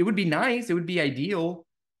would be nice. It would be ideal.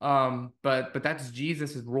 But that's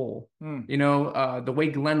Jesus's role. Mm, The way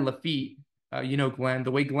Glenn Lafitte, Glenn,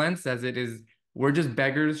 the way Glenn says it is, we're just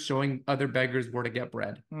beggars showing other beggars where to get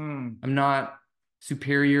bread. mm. I'm not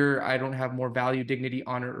superior. I don't have more value, dignity,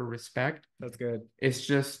 honor, or respect. That's good. It's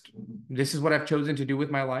just, this is what I've chosen to do with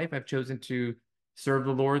my life. I've chosen to serve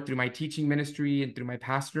the Lord through my teaching ministry and through my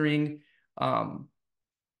pastoring. Um,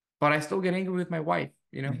 but I still get angry with my wife,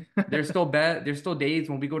 There's still days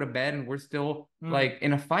when we go to bed and we're still Mm, like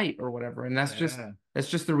in a fight or whatever. And yeah. that's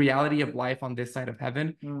just the reality of life on this side of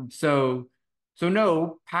heaven. Mm, So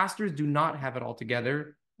no, pastors do not have it all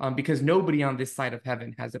together, because nobody on this side of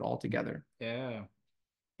heaven has it all together. yeah.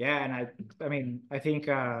 Yeah, and I mean, I think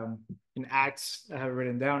in Acts, I have it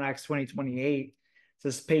written down, Acts 20:28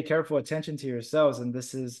 says, pay careful attention to yourselves. And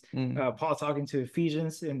this is Mm, Paul talking to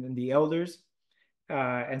Ephesians and the elders.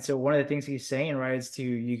 And so one of the things he's saying, right, is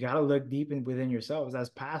you got to look deep within yourselves as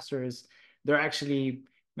pastors. They're actually,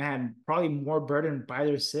 man, probably more burdened by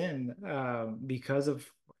their sin because of,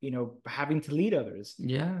 having to lead others.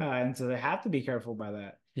 yeah, And so they have to be careful by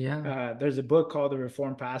that. yeah. There's a book called The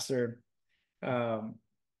Reformed Pastor. Um,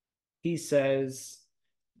 he says,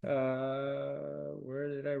 where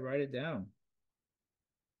did I write it down?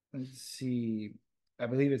 Let's see. I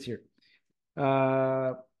believe it's here.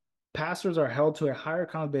 Uh, Pastors are held to a higher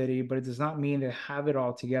accountability, but it does not mean they have it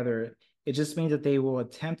all together. It just means that they will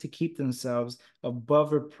attempt to keep themselves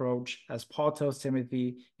above reproach, as Paul tells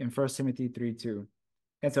Timothy in 1 Timothy 3:2.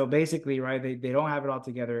 And so basically, right, they don't have it all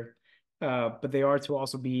together, but they are to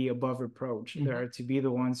also be above reproach. They Mhm. are to be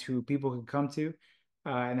the ones who people can come to,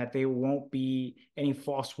 and that they won't be any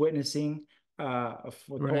false witnessing Right,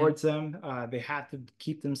 towards them. They have to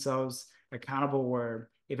keep themselves accountable where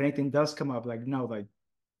if anything does come up, like, no, like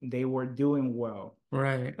they were doing well.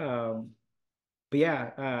 right. Um, but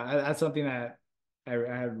yeah, that's something that I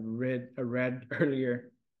had read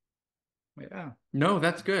earlier. Yeah, No,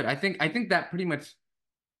 that's good. I think that pretty much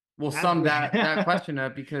will that's sum that yeah. question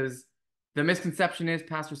up because the misconception is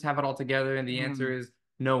pastors have it all together, and the answer Mm, is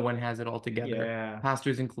no one has it all together, yeah,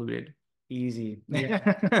 pastors included. easy.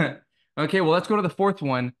 Yeah. Okay, well, let's go to the fourth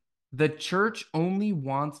one. The church only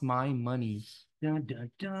wants my money. Dun,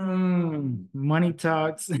 dun, dun. Money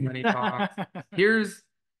talks. Money talks. Here's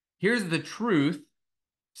here's the truth.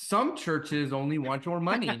 Some churches only want your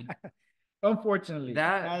money. Unfortunately,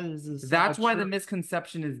 That that is a that's why the true.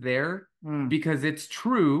 misconception is there, Mm, because it's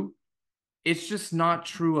true. It's just not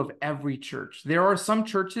true of every church. There are some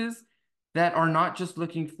churches that are not just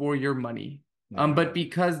looking for your money, but yeah.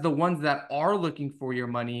 because the ones that are looking for your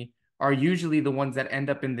money are usually the ones that end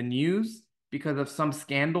up in the news because of some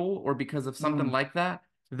scandal or because of something Mm, like that.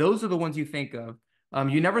 Those are the ones you think of.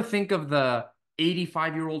 You never think of the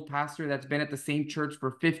 85-year-old pastor that's been at the same church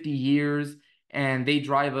for 50 years and they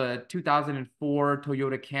drive a 2004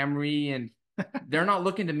 Toyota Camry and they're not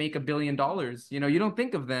looking to make $1 billion. You don't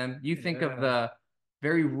think of them. You think of yeah. the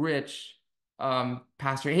very rich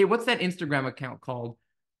pastor. Hey, what's that Instagram account called?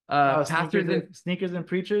 Oh, Pastors and sneakers and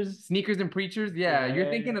preachers. Sneakers and Preachers. Yeah, you're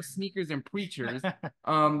thinking Yeah. of sneakers and preachers.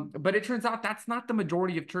 But it turns out that's not the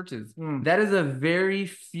majority of churches. Mm, That is a very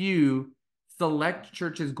few select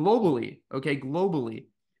churches globally. Okay, globally,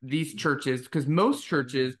 these churches, because most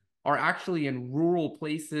churches are actually in rural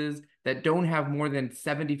places that don't have more than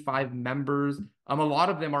 75 members. A lot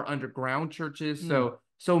of them are underground churches. mm.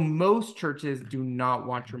 So most churches do not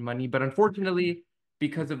want your money, but unfortunately,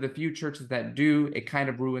 because of the few churches that do, it kind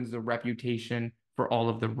of ruins the reputation for all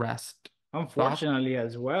of the rest. Thoughts? unfortunately,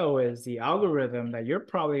 as well, is the algorithm that you're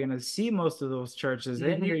probably going to see most of those churches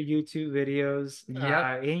in your Hmm. YouTube videos,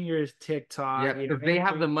 Yep. in your TikTok, Yep. you know, Because they in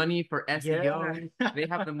have your, the money for yeah, SEO. They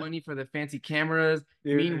have the money for the fancy cameras.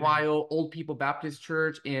 dude, Meanwhile, Old People Baptist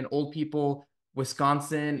Church in Old People,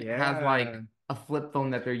 Wisconsin has like yeah. a flip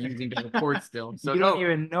phone that they're using to record still. So You don't no,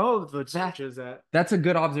 even know the that churches that. that's a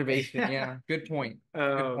good observation. Yeah. Good point.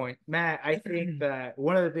 Good point. Matt, I think that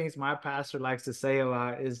one of the things my pastor likes to say a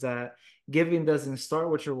lot is that giving doesn't start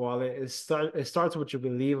with your wallet. It starts with your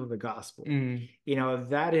belief of the gospel. Mm, You know,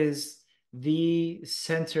 that is the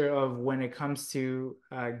center of when it comes to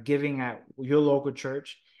giving at your local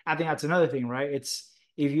church. I think that's another thing, right? It's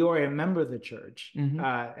if you are a member of the church hmm.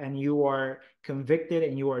 and you are convicted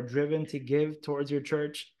and you are driven to give towards your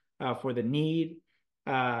church for the need,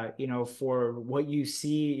 you know, for what you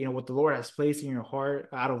see, you know, what the Lord has placed in your heart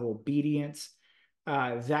out of obedience,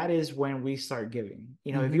 that is when we start giving.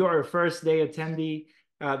 You know, if you Hmm. are a first day attendee,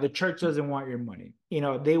 the church doesn't want your money. You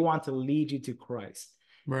know, they want to lead you to Christ.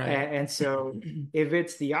 Right. And so if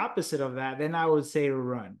it's the opposite of that, then I would say to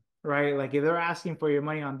run, right? Like if they're asking for your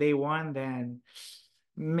money on day one, then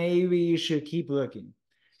maybe you should keep looking.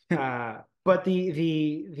 But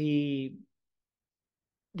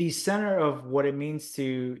the center of what it means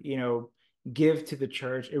to, you know, give to the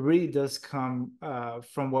church, it really does come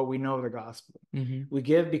from what we know of the gospel. Hmm. We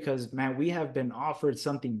give because, man, we have been offered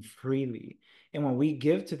something freely. And when we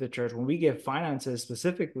give to the church, when we give finances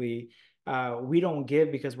specifically, we don't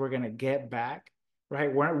give because we're going to get back,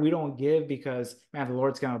 right? We don't give because, man, the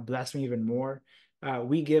Lord's going to bless me even more.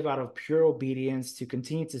 We give out of pure obedience to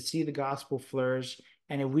continue to see the gospel flourish.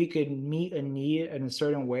 And if we could meet a need in a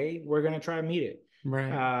certain way, we're going to try to meet it,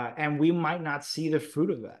 Right. and we might not see the fruit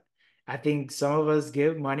of that. I think some of us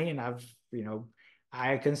give money, and you know,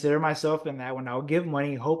 I consider myself in that when I'll give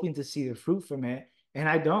money hoping to see the fruit from it, and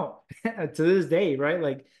I don't to this day, right?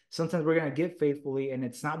 Like sometimes we're gonna give faithfully, and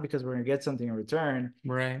it's not because we're gonna get something in return.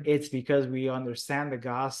 Right. It's because we understand the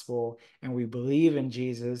gospel and we believe in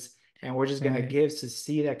Jesus, and we're just gonna Right. give to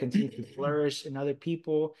see that continue to flourish in other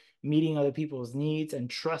people, meeting other people's needs, and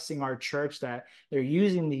trusting our church that they're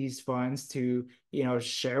using these funds to, you know,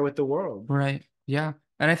 share with the world. Right. Yeah.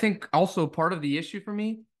 And I think also part of the issue for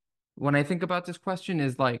me when I think about this question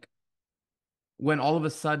is like when all of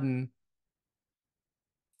a sudden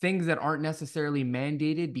things that aren't necessarily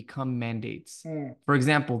mandated become mandates. Mm, For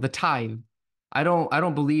example, the tithe. I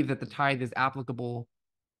don't believe that the tithe is applicable,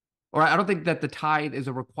 or I don't think that the tithe is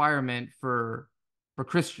a requirement for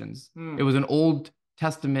Christians. It mm, was an Old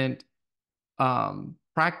Testament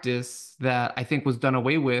practice that I think was done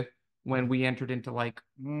away with when we entered into like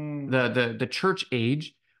mm, the church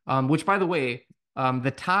age, which by the way,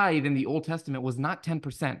 the tithe in the Old Testament was not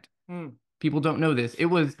 10%. mm. People don't know this. It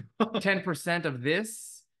was 10% of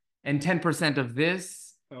this and 10% of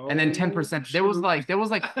this and then Oh, 10%. There was shoot. like there was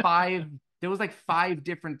like five there was like five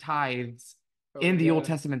different tithes Oh my in the Old God.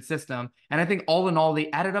 Testament system. And I think all in all, they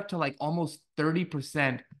added up to like almost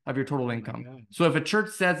 30% of your total Oh my income. God. So if a church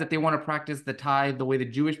says that they want to practice the tithe the way the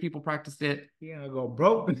Jewish people practiced it, You're gonna go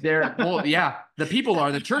broke. they're well, yeah, the people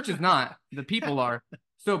are. The church is not. The people are.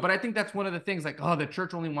 So, but I think that's one of the things like, oh, the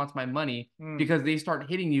church only wants my money Mm, because they start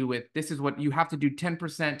hitting you with this is what you have to do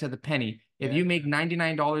 10% to the penny. If yeah. you make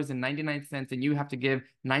 $99.99 and you have to give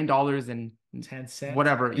 $9 and 10 cents.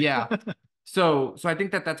 whatever. Yeah. So I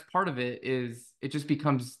think that that's part of it is it just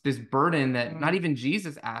becomes this burden that not Mm, even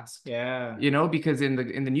Jesus asked, yeah. because in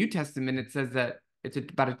the New Testament it says that it's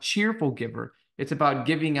about a cheerful giver. It's about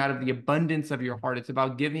giving out of the abundance of your heart. It's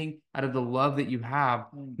about giving out of the love that you have,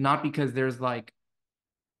 Mm, not because there's like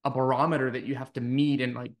a barometer that you have to meet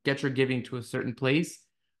and like get your giving to a certain place.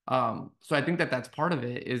 So I think that that's part of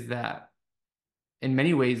it is that in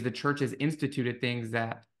many ways, the church has instituted things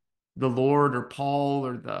that the Lord or Paul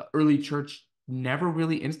or the early church never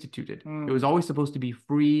really instituted. It was mm, always supposed to be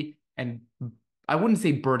free and I wouldn't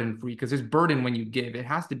say burden free because there's burden when you give. It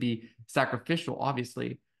has to be sacrificial,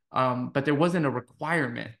 obviously. But there wasn't a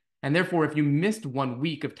requirement. And therefore, if you missed 1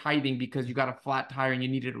 week of tithing because you got a flat tire and you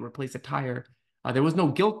needed to replace a tire, there was no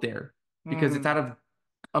guilt there because it's mm, out of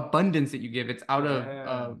abundance that you give. It's out of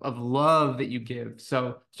yeah. of love that you give.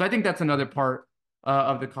 So I think that's another part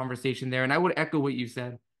of the conversation there. And I would echo what you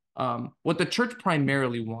said. What the church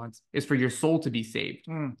primarily wants is for your soul to be saved.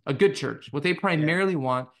 Mm, A good church, what they yeah. primarily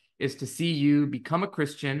want is to see you become a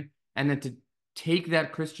Christian and then to take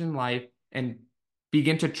that Christian life and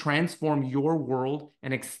begin to transform your world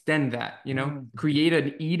and extend that, Mm, create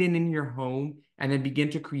an Eden in your home and then begin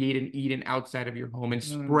to create an Eden outside of your home and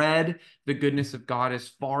mm, spread the goodness of God as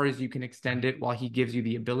far as you can extend it while he gives you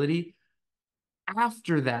the ability.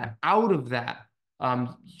 After that, out of that,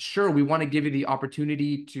 Sure, we want to give you the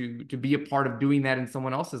opportunity to be a part of doing that in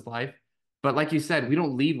someone else's life, but like you said, we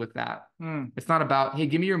don't lead with that. Mm. It's not about, hey,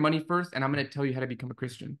 give me your money first, and I'm going to tell you how to become a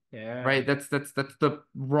Christian, Yeah. right? That's the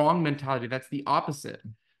wrong mentality. That's the opposite.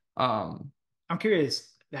 Um, I'm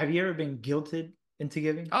curious, have you ever been guilted into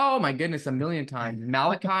giving? oh my goodness, a million times.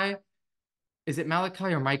 Malachi, is it Malachi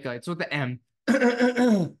or Micah? It's with the M.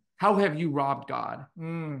 How have you robbed God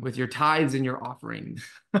Mm. with your tithes and your offerings?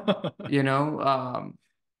 You know,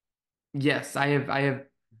 yes,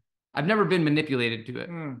 I've never been manipulated to it.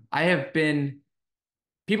 Mm. I have been,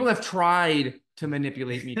 people have tried to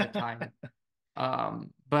manipulate me to tithe.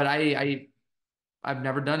 But I've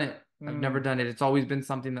never done it. I've never Mm. done it. It's always been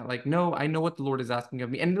something that like, no, I know what the Lord is asking of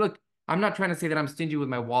me. And look, I'm not trying to say that I'm stingy with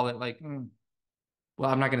my wallet. Like, Mm. well,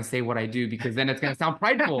 I'm not going to say what I do because then it's going to sound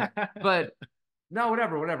prideful. But no,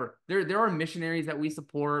 whatever, whatever. There are missionaries that we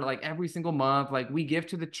support like every single month. Like we give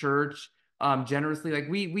to the church generously. Like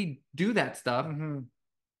we do that stuff. Mhm.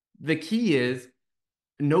 The key is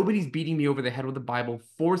nobody's beating me over the head with the Bible,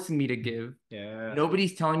 forcing me to give. Yeah.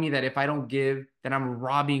 Nobody's telling me that if I don't give, then I'm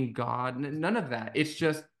robbing God. None of that. It's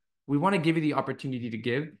just we want to give you the opportunity to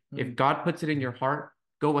give. If Mm. God puts it in your heart,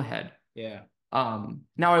 go ahead. Yeah.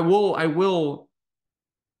 Now I will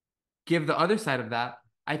give the other side of that.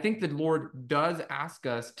 I think the Lord does ask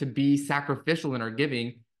us to be sacrificial in our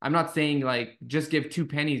giving. I'm not saying like just give 2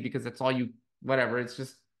 pennies because that's all you, whatever. It's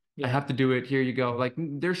just, I Yeah. have to do it. Here you go. Like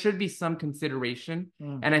there should be some consideration.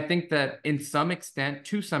 Mm. And I think that in some extent,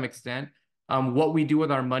 to some extent, what we do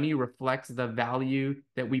with our money reflects the value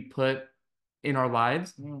that we put in our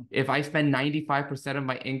lives. Mm. If I spend 95% of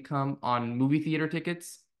my income on movie theater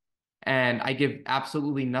tickets, and I give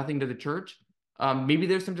absolutely nothing to the church, maybe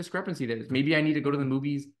there's some discrepancy there. Maybe I need to go to the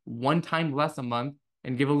movies one time less a month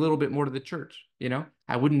and give a little bit more to the church. You know,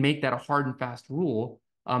 I wouldn't make that a hard and fast rule,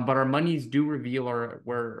 but our monies do reveal our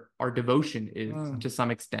where our devotion is Mm. to some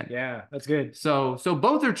extent. Yeah, that's good. So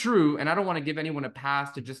both are true, and I don't want to give anyone a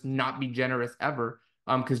pass to just not be generous ever,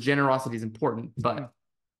 because generosity is important, Mm. but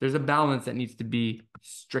there's a balance that needs to be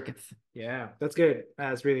stricketh. Yeah, that's good.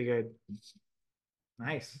 That's really good.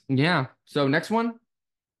 Nice. Yeah. So next one.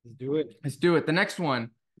 Let's do it. Let's do it. The next one,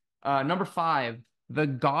 number 5. The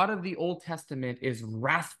God of the Old Testament is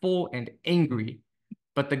wrathful and angry,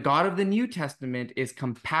 but the God of the New Testament is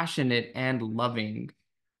compassionate and loving.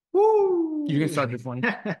 You can Woo! start this one.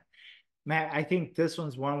 Man, I think this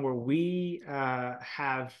one's one where we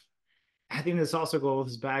have, I think this also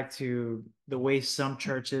goes back to the way some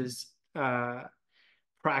churches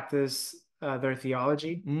practice their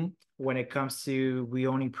theology Mm, when it comes to we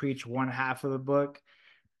only preach one half of the book.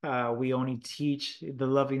 We only teach the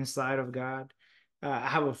loving side of God. I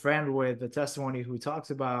have a friend with a testimony who talks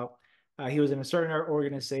about he was in a certain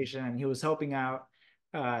organization and he was helping out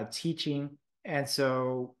teaching. And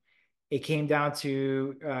so it came down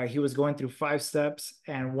to he was going through 5 steps,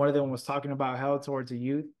 and one of them was talking about hell towards the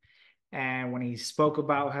youth. And when he spoke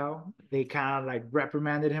about hell, they kind of like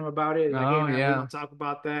reprimanded him about it. Like, hey oh man, we yeah. don't talk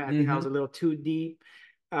about that. I think I Hmm. was a little too deep.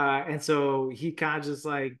 And so he kind of just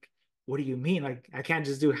like, what do you mean? Like, I can't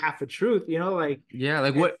just do half the truth, you know? Like, Yeah,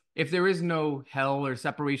 like and what if there is no hell or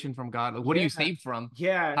separation from God? Like, what are you yeah, saved from?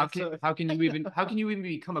 yeah. How And can so, how can you even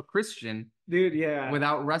become a Christian dude, yeah,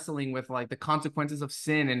 without wrestling with like the consequences of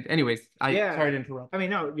sin? And anyways, I yeah. sorry to interrupt. I mean,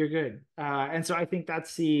 no, you're good. And so I think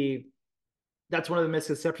that's one of the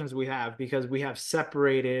misconceptions we have because we have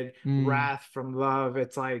separated Mm, wrath from love.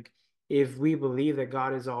 It's like if we believe that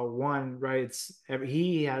God is all one, right?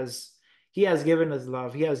 He has given us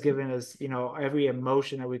love. He has given us, every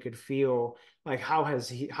emotion that we could feel. Like how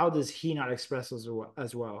does he not express us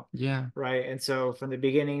as well? yeah, Right. And so from the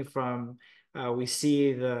beginning, from we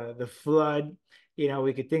see the flood,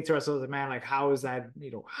 we could think to ourselves, man, like how is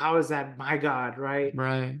that my God, right?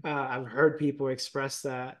 right. I've heard people express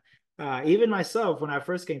that even myself when I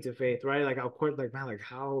first came to faith, right? Like I'll quote like, man, like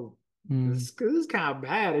how Mm, this is kind of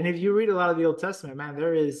bad. And if you read a lot of the Old Testament, man,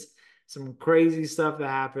 there is some crazy stuff that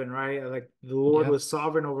happened, right? Like the Lord yep. was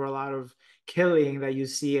sovereign over a lot of killing that you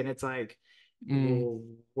see, and it's like, Mm, well,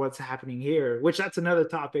 what's happening here? Which that's another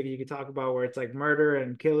topic you could talk about where it's like murder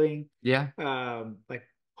and killing, yeah. like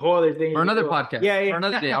whole other thing For you could another do. podcast, for Yeah,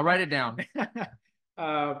 another day. I'll yeah. write it down.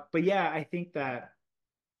 But yeah, I think that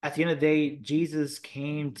at the end of the day, Jesus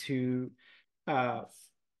came to uh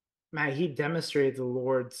man, he demonstrated the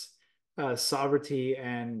Lord's sovereignty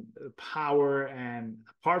and power. And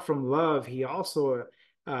apart from love, he also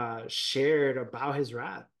shared about his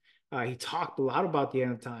wrath. He talked a lot about the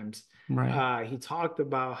end times. Right. He talked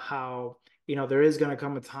about how, there is going to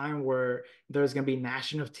come a time where there's going to be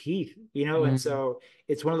gnashing of teeth, and Mm, so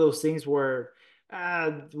it's one of those things where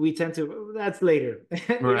we tend to, that's later,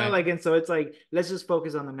 Right. like, and so it's like, let's just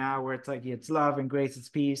focus on the now where it's like, it's love and grace, it's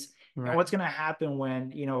peace. And Right. what's going to happen when,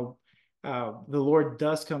 the Lord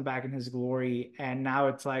does come back in his glory. And now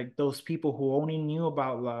it's like those people who only knew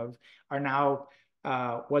about love are now,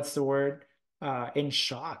 what's the word? In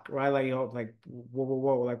shock, right? Like, like, whoa, whoa,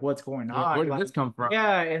 whoa, like what's going Where on? did Like, this come from?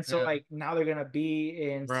 yeah. And so Yeah. like now they're going to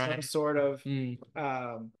be in some Right. sort of, Mm,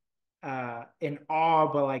 um, in awe,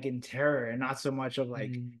 but like in terror, and not so much of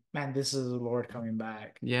like, mm. man, this is the Lord coming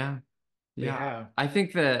back. Yeah. But Yeah. yeah. I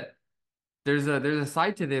think that there's a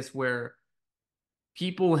side to this where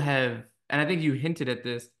people have, and I think you hinted at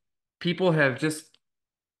this, people have just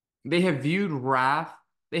they have viewed wrath,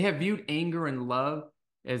 they have viewed anger and love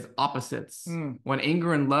as opposites. Mm, When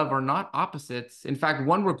anger and love are not opposites. In fact,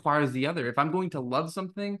 one requires the other. If I'm going to love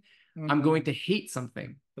something, I'm going hmm. to hate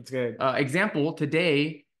something. That's good. Example,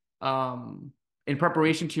 today, um, in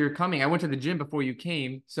preparation to your coming, I went to the gym before you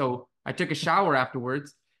came, so I took a shower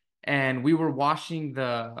afterwards, and we were washing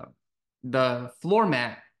the floor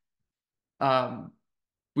mat. Um,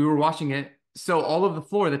 we were washing it, so all of the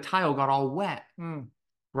floor, the tile got all wet, Mm,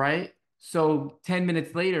 right? So 10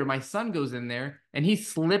 minutes later, my son goes in there and he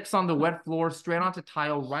slips on the wet floor, straight onto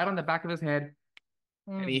tile, right on the back of his head,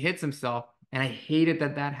 and he mm, hits himself. And I hated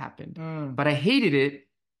that that happened. mm, But I hated it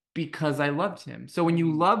because I loved him. So when you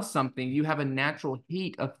mm, love something, you have a natural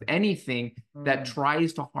hate of anything that mm.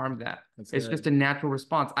 tries to harm that. That's It's just good. a natural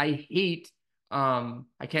response. I hate,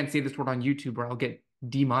 I can't say this word on YouTube or I'll get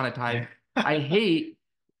demonetized. I hate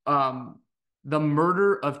um, the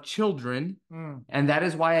murder of children. Mm, And that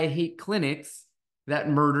is why I hate clinics that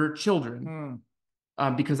murder children,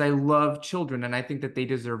 mm. because I love children and I think that they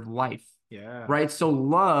deserve life, Yeah. right? So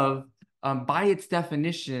love, by its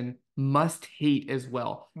definition, must hate as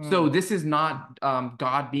well. So Mm. this is not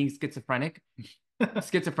God being schizophrenic.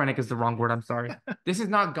 Schizophrenic is the wrong word. I'm sorry. This is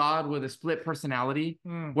not God with a split personality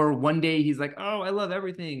Mm, where one day he's like, oh, I love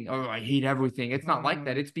everything. Oh, I hate everything. It's not like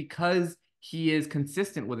that. mm. It's because he is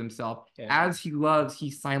consistent with himself. Yeah. As he loves, he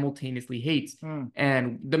simultaneously hates. Mm,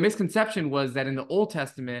 And the misconception was that in the Old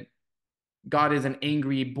Testament, God is an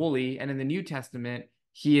angry bully, and in the New Testament,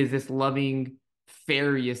 he is this loving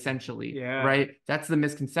fairy, essentially, yeah. right? That's the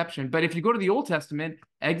misconception. But if you go to the Old Testament,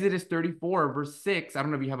 Exodus 34, verse 6, I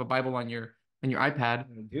don't know if you have a Bible on your iPad.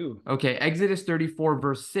 I do. Okay, Exodus 34,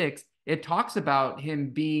 verse 6, it talks about him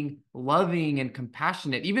being loving and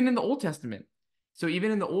compassionate, even in the Old Testament. So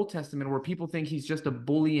even in the Old Testament, where people think he's just a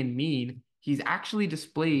bully and mean, he's actually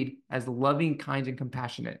displayed as loving, kind, and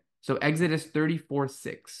compassionate. So Exodus 34,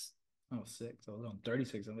 6. Oh, six. I was on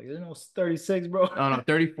 36. I'm like, there's no 36, bro. Oh no,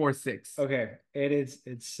 34, 6. Okay.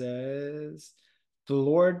 It says, the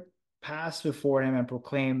Lord passed before him and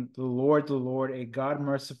proclaimed, the Lord, a God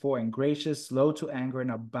merciful and gracious, slow to anger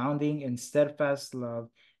and abounding in steadfast love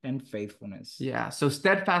and faithfulness. Yeah. So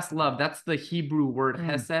steadfast love, that's the Hebrew word Mm,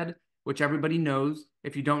 hesed, which everybody knows.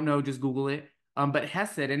 If you don't know, just Google it. But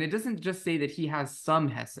hesed, and it doesn't just say that he has some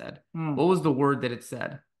hesed. What mm. was the word that it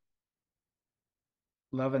said?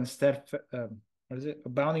 Love and steadfast, what is it?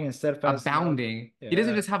 Abounding in steadfast love. Abounding. He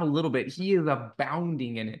doesn't Yeah. just have a little bit, he is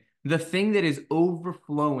abounding in it. The thing that is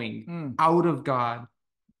overflowing Mm, out of God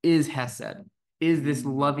is Hesed, is this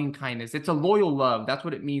mm. loving kindness. It's a loyal love. That's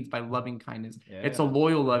what it means by loving kindness. It's a Yeah.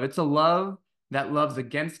 loyal love. It's a love that loves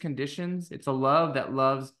against conditions. It's a love that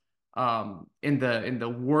loves in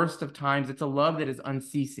the worst of times. It's a love that is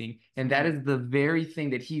unceasing. And that Mm, is the very thing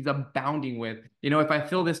that he's abounding with. You know, if I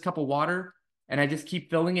fill this cup of water and I just keep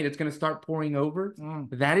filling it, it's going to start pouring over. mm,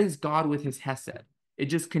 That is God with his Hesed. It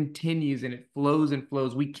just continues and it flows and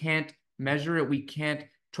flows. We can't measure it. We can't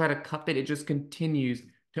try to cup it. It just continues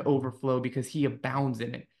to overflow because he abounds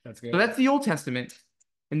in it. that's So good. that's the Old Testament.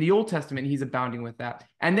 In the Old Testament, he's abounding with that.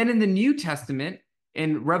 And then in the New Testament,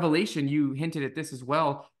 in Revelation, you hinted at this as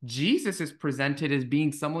well. Jesus is presented as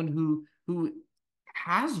being someone who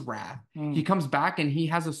has wrath. He Mm, comes back and he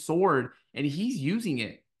has a sword and he's using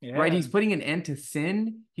it. Right? yeah. He's putting an end to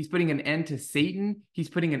sin. He's putting an end to Satan. He's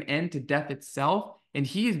putting an end to death itself. And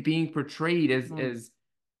he is being portrayed Mm, as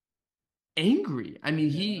angry. I mean,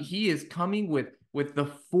 yeah. he is coming with the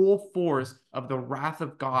full force of the wrath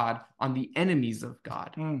of God on the enemies of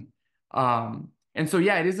God. Mm, And so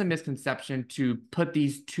yeah, it is a misconception to put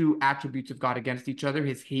these two attributes of God against each other,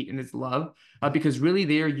 his hate and his love, because really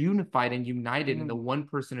they are unified and united in the mm, one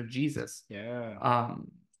person of Jesus. yeah.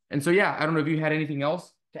 Um, and so yeah, I don't know if you had anything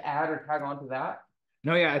else to add or tag on to that.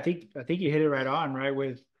 No, yeah, I think you hit it right on, right?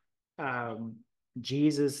 With um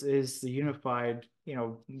Jesus is the unified,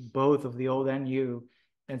 both of the old and new.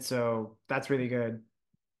 And so that's really good.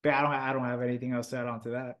 But I don't have anything else to add on to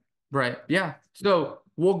that. Right. Yeah. So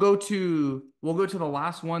we'll go to the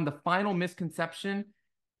last one. The final misconception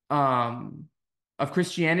um, of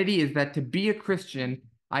Christianity is that to be a Christian,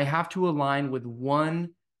 I have to align with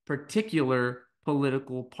one particular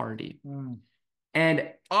political party. Mm, And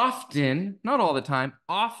often, not all the time,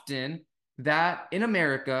 often that in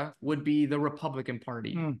America would be the Republican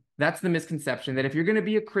Party. mm. That's the misconception that if you're going to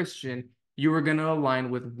be a Christian, you are going to align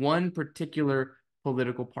with one particular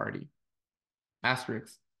political party.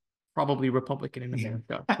 Asterisk. Probably Republican in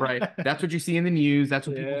America, right? That's what you see in the news. That's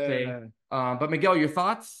what people say. Yeah. But Miguel, your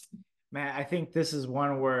thoughts? Man, I think this is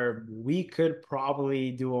one where we could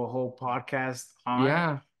probably do a whole podcast on,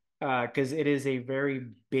 Yeah, because it is a very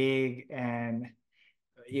big and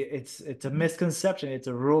it's a misconception. It's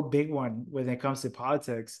a real big one when it comes to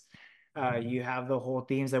politics. You have the whole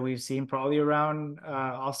themes that we've seen probably around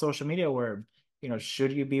all social media where,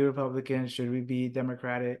 should you be Republican? Should we be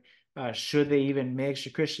Democratic? Should they even mix?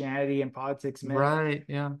 Should Christianity and politics mix? right.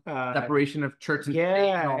 Yeah. Uh, Separation of church and state and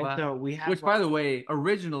yeah, all and that. so we have Which, by the way,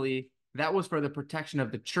 originally that was for the protection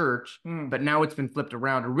of the church, mm, but now it's been flipped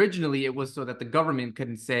around. Originally, it was so that the government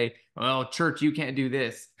couldn't say, well, church, you can't do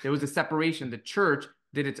this. There was a separation. The church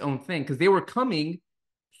did its own thing because they were coming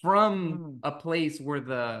from mm, a place where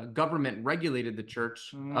the government regulated the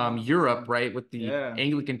church, Europe, mm, right, with the yeah,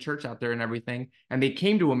 Anglican church out there and everything. And they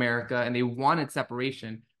came to America and they wanted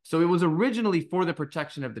separation. So it was originally for the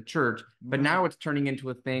protection of the church, but mm, now it's turning into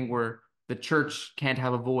a thing where the church can't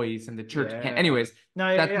have a voice and the church can't. yeah. Anyways, No,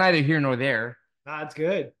 yeah, that's yeah. neither here nor there. That's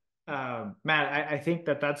good. Man, I think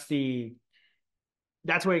that's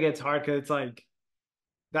where it gets hard because it's like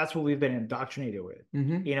that's what we've been indoctrinated with.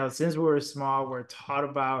 Mm-hmm. Since we were small, we're taught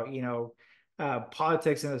about,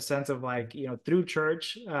 politics in the sense of like, through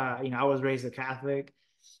church. I was raised a Catholic.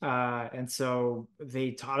 And so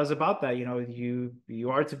they taught us about that. You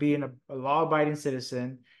are to be a law-abiding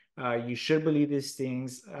citizen. You should believe these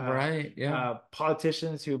things. Right. Yeah.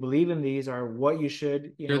 Politicians who believe in these are what you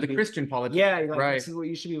should, They're the be. Christian politicians. Yeah, like Right. this is what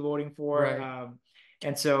you should be voting for. Right.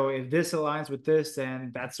 And so if this aligns with this,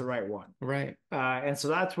 then that's the right one. Right. And so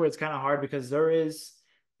that's where it's kind of hard because there is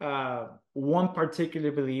one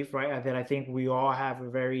particular belief, right, that I think we all have a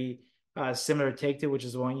very similar take to, which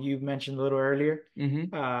is the one you mentioned a little earlier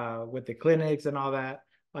Mm-hmm. with the clinics and all that.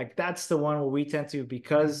 Like that's the one where we tend to,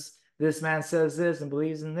 because this man says this and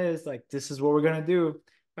believes in this, like this is what we're gonna do,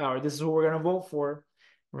 or this is what we're gonna vote for.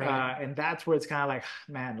 Right. And that's where it's kind of like,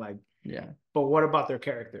 man, like, Yeah. but what about their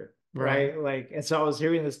character? Right. Right. Like, and so I was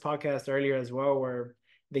hearing this podcast earlier as well, where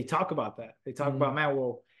they talk about that. They talk about, Mm. man,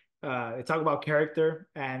 well, they talk about character.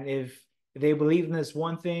 And if they believe in this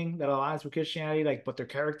one thing that aligns with Christianity, like, but their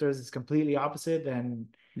character is completely opposite, then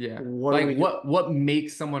Yeah. what do Like we do? what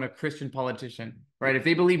makes someone a Christian politician, right? If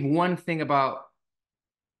they believe one thing about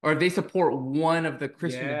or if they support one of the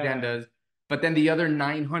Christian Yeah. agendas, but then the other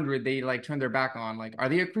 900 they like turn their back on, like are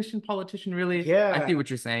they a Christian politician really? I see Yeah. what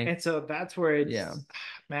you're saying. And so that's where Yeah. it's,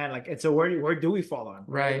 man, like, and so where do we fall on,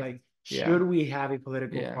 right? Right. Like, Yeah. should we have a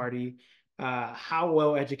political Yeah. party? How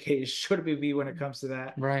well educated should we be when it comes to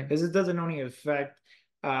that? Right. Because it doesn't only affect,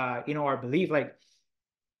 our belief. Like,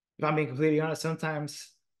 if I'm being completely honest,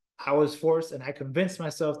 sometimes I was forced and I convinced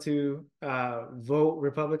myself to vote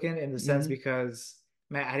Republican in the sense Hmm. because,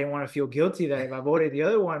 man, I didn't want to feel guilty that if I voted the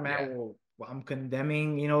other one, man, Yeah. well, I'm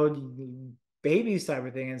condemning, babies type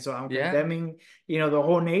of thing. And so I'm Yeah. condemning, the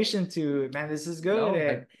whole nation to, man, this is good. No,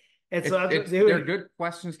 And so it's that's what it's they they're would, good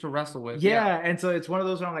questions to wrestle with. Yeah. yeah. And so it's one of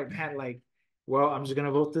those where I'm like, man, like, well, I'm just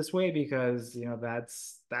gonna vote this way because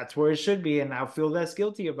that's where it should be, and I'll feel less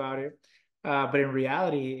guilty about it. But in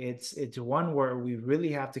reality, it's one where we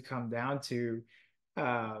really have to come down to,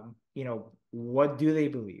 what do they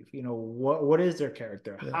believe? What is their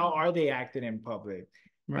character? Yeah. How are they acting in public?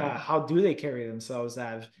 Right. How do they carry themselves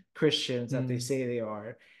as Christians that they Mm. say they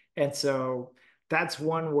are? And so that's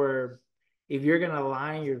one where if you're going to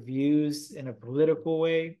align your views in a political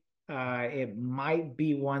way, it might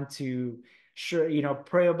be one to sure,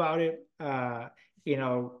 pray about it,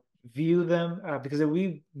 view them, because if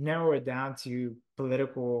we narrow it down to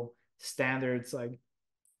political standards, like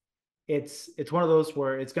it's one of those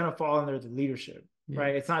where it's going to fall under the leadership, Yeah.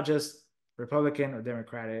 right? It's not just Republican or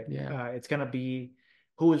Democratic. Yeah. It's going to be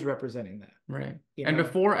who is representing that, Right. you And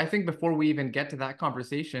know? I think before we even get to that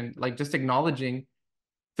conversation, like just acknowledging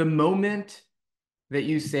the moment that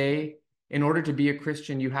you say, in order to be a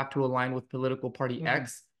Christian, you have to align with political party Mm,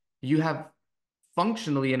 X, you have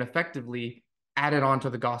functionally and effectively added on to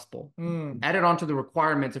the gospel, mm, added on to the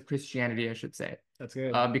requirements of Christianity, I should say. that's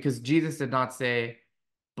good. Because Jesus did not say,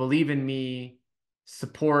 believe in me,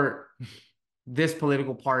 support this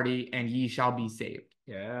political party, and ye shall be saved.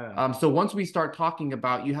 Yeah. So once we start talking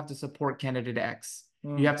about you have to support candidate X, You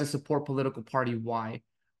Mm. have to support political party Y.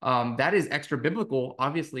 That is extra biblical.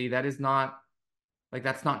 Obviously, that is not like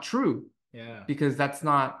that's not true Yeah. because that's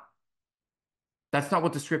not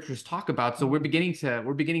what the scriptures talk about. So Mm.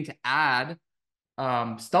 we're beginning to add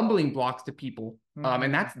stumbling blocks to people, and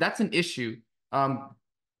Mm. that's an issue. Um,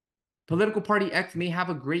 Political party X may have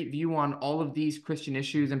a great view on all of these Christian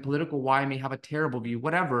issues, and political Y may have a terrible view.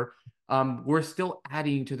 Whatever, we're still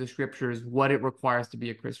adding to the scriptures what it requires to be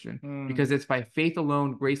a Christian, Mm. because it's by faith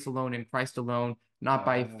alone, grace alone, and Christ alone, not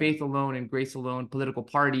by Yeah. faith alone and grace alone, political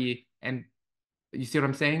party. And you see what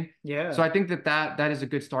I'm saying? So Yeah. I think that is a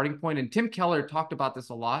good starting point. And Tim Keller talked about this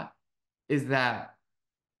a lot. Is that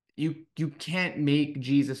you can't make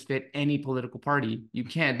Jesus fit any political party. You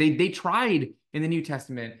can't. They tried in the New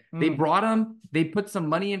Testament. They Mm. brought him, they put some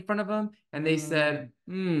money in front of him, and they Mm. said,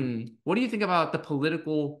 what do you think about the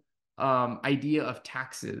political idea of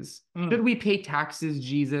taxes? Should Mm. we pay taxes,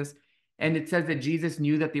 Jesus? And it says that Jesus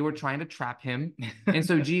knew that they were trying to trap him. And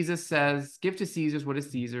so Jesus says, give to Caesar's what is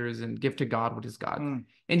Caesar's and give to God what is God's. Mm.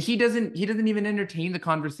 And he doesn't even entertain the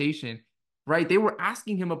conversation, right? They were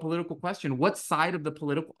asking him a political question. What side of the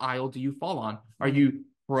political aisle do you fall on? Are Mm. you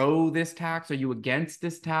pro this tax? Are you against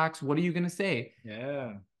this tax? What are you going to say?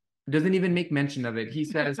 Yeah. Doesn't even make mention of it. He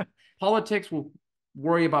says, politics will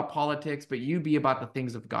worry about politics, but you be about the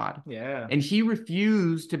things of God. Yeah. And he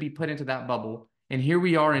refused to be put into that bubble. And here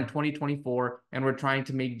we are in 2024, and we're trying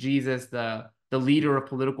to make Jesus the leader of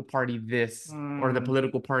political party this or the Mm.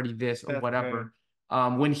 political party this or That's good. whatever.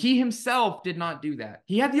 When he himself did not do that,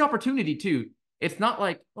 he had the opportunity to. It's not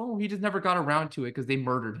like, oh, he just never got around to it because they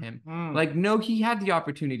murdered him. Mm. Like, no, he had the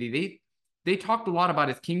opportunity. They talked a lot about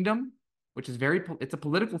his kingdom, which is it's a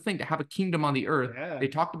political thing to have a kingdom on the earth. Yeah. They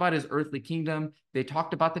talked about his earthly kingdom. They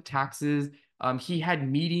talked about the taxes. He had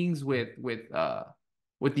meetings with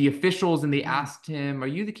the officials, and they Mm. asked him, "Are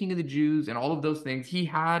you the king of the Jews?" and all of those things. He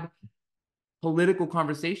had political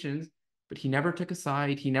conversations, but he never took a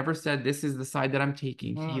side. He never said, "This is the side that I'm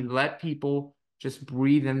taking." He Mm. let people just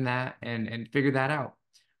breathe in that and figure that out.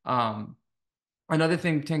 Um, Another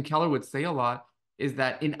thing Tim Keller would say a lot is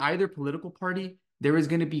that in either political party, there is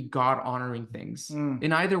going to be God honoring things. Mm.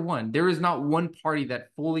 In either one, there is not one party that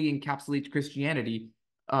fully encapsulates Christianity,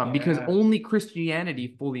 because Yeah. only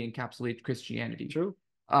Christianity fully encapsulates Christianity. True.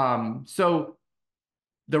 So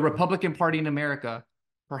the Republican Party in America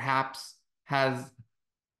perhaps has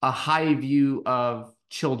a high view of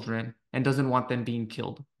children and doesn't want them being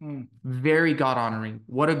killed. Mm. Very God honoring.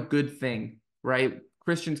 What a good thing, right?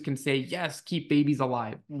 Christians can say, yes, keep babies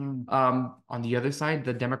alive. Mm. On the other side,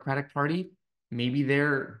 the Democratic Party, maybe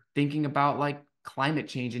they're thinking about like climate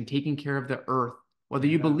change and taking care of the earth. Whether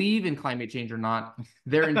you Yeah. believe in climate change or not,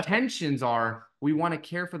 their intentions are we want to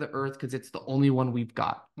care for the earth because it's the only one we've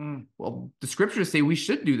got. Mm. Well, the scriptures say we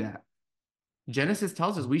should do that. Genesis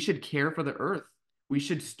tells us we should care for the earth. We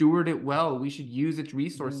should steward it well. We should use its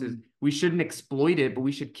resources. Mm. We shouldn't exploit it, but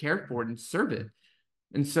we should care for it and serve it.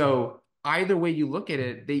 And so either way you look at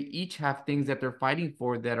it, they each have things that they're fighting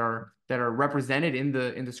for that are represented in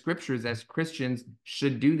the scriptures as Christians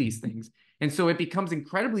should do these things. And so it becomes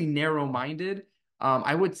incredibly narrow-minded.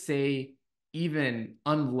 I would say even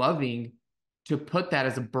unloving to put that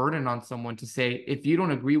as a burden on someone to say, if you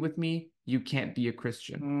don't agree with me, you can't be a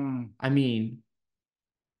Christian. Mm. I mean,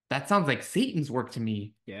 that sounds like Satan's work to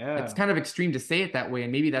me. It's Yeah. kind of extreme to say it that way,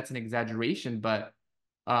 and maybe that's an exaggeration, but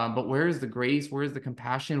where is the grace? Where is the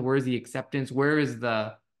compassion? Where is the acceptance? Where is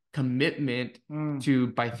the commitment Mm. to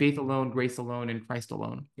by faith alone, grace alone, and Christ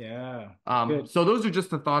alone? Yeah. Good. So those are just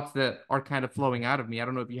the thoughts that are kind of flowing out of me. I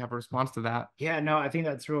don't know if you have a response to that. Yeah, no, I think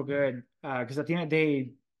that's real good. Because at the end of the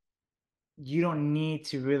day, you don't need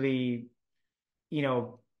to really, you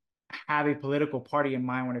know, have a political party in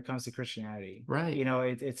mind when it comes to Christianity. Right.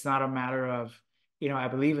 It's not a matter of, I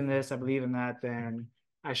believe in this, I believe in that, then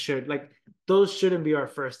I should like those shouldn't be our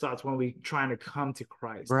first thoughts when we trying to come to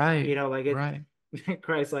Christ. Right. Like Right.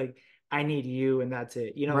 Christ, like I need you, and that's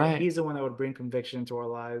it. Like Right. He's the one that would bring conviction into our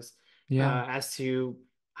lives, Yeah. as to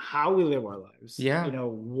how we live our lives. Yeah.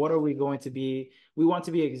 What are we going to be? We want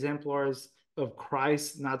to be exemplars of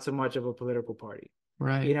Christ, not so much of a political party.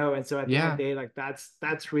 Right. And so at the end of Yeah. the day, like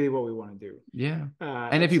that's really what we want to do. Yeah.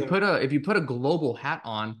 And And so if you put a global hat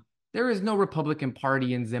on, there is no Republican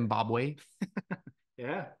Party in Zimbabwe.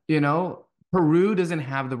 yeah. Peru doesn't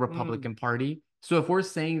have the Mm. Republican Party. So if we're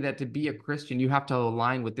saying that to be a Christian, you have to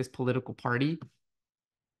align with this political party,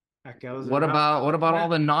 Aqueles are what about all not,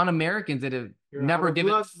 the non-Americans that have you're out never of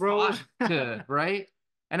given luck, bro. thought to, right?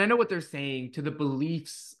 And I know what they're saying to the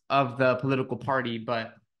beliefs of the political party,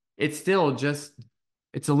 but it's still just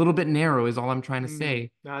it's a little bit narrow is all I'm trying to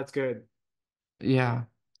say. No, that's good. Yeah.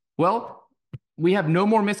 Well, we have no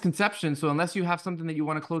more misconceptions. So unless you have something that you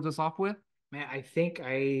want to close us off with. Man, I think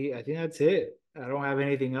that's it. I don't have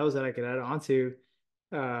anything else that I could add on to,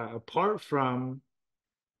 apart from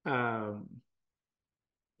um,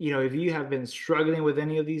 if you have been struggling with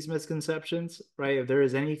any of these misconceptions, right? If there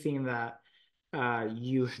is anything that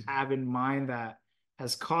you have in mind that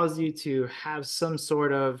has caused you to have some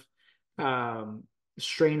sort of um,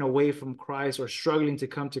 strain away from Christ or struggling to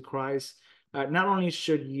come to Christ, not only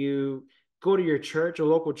should you go to your church, a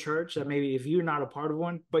local church, that maybe if you're not a part of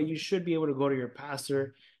one, but you should be able to go to your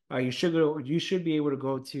pastor. You should be able to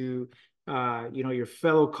go to your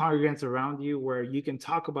fellow congregants around you where you can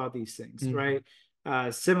talk about these things, Mm,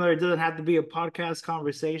 right? Similar, it doesn't have to be a podcast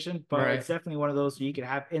conversation, but it's right. definitely one of those where you can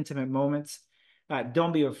have intimate moments.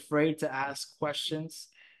 Don't be afraid to ask questions.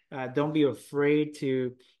 Don't be afraid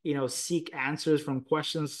to, seek answers from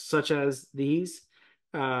questions such as these,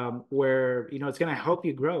 where, it's going to help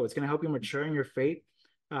you grow. It's going to help you mature in your faith.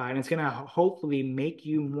 And it's going to hopefully make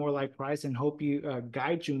you more like Christ and hope you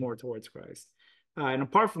guide you more towards Christ. And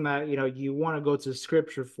apart from that, you want to go to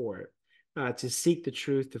scripture for it, to seek the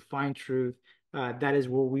truth, to find truth. That is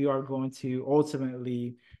where we are going to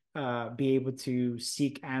ultimately be able to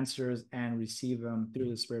seek answers and receive them through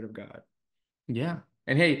the Spirit of God. Yeah.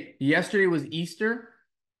 And hey, yesterday was Easter.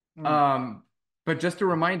 Mm, Um, but just a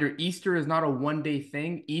reminder, Easter is not a 1 day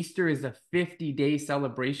thing. Easter is a 50-day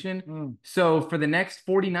celebration. mm, So for the next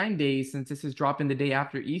 49 days, since this is dropping the day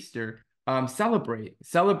after Easter,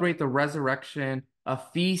 celebrate the resurrection, a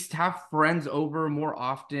feast, have friends over more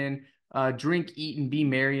often, drink, eat, and be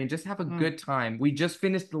merry, and just have a mm. good time. We just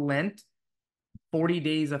finished Lent, 40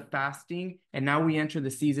 days of fasting, and now we enter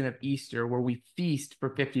the season of Easter where we feast for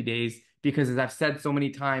 50 days because, as I've said so many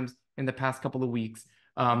times in the past couple of weeks,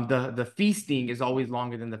 the feasting is always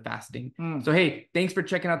longer than the fasting. So Mm. hey, thanks for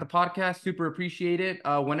checking out the podcast. Super appreciate it.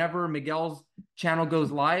 Whenever Miguel's channel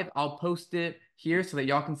goes live, I'll post it here so that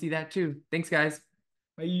y'all can see that too. Thanks, guys.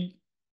 Bye.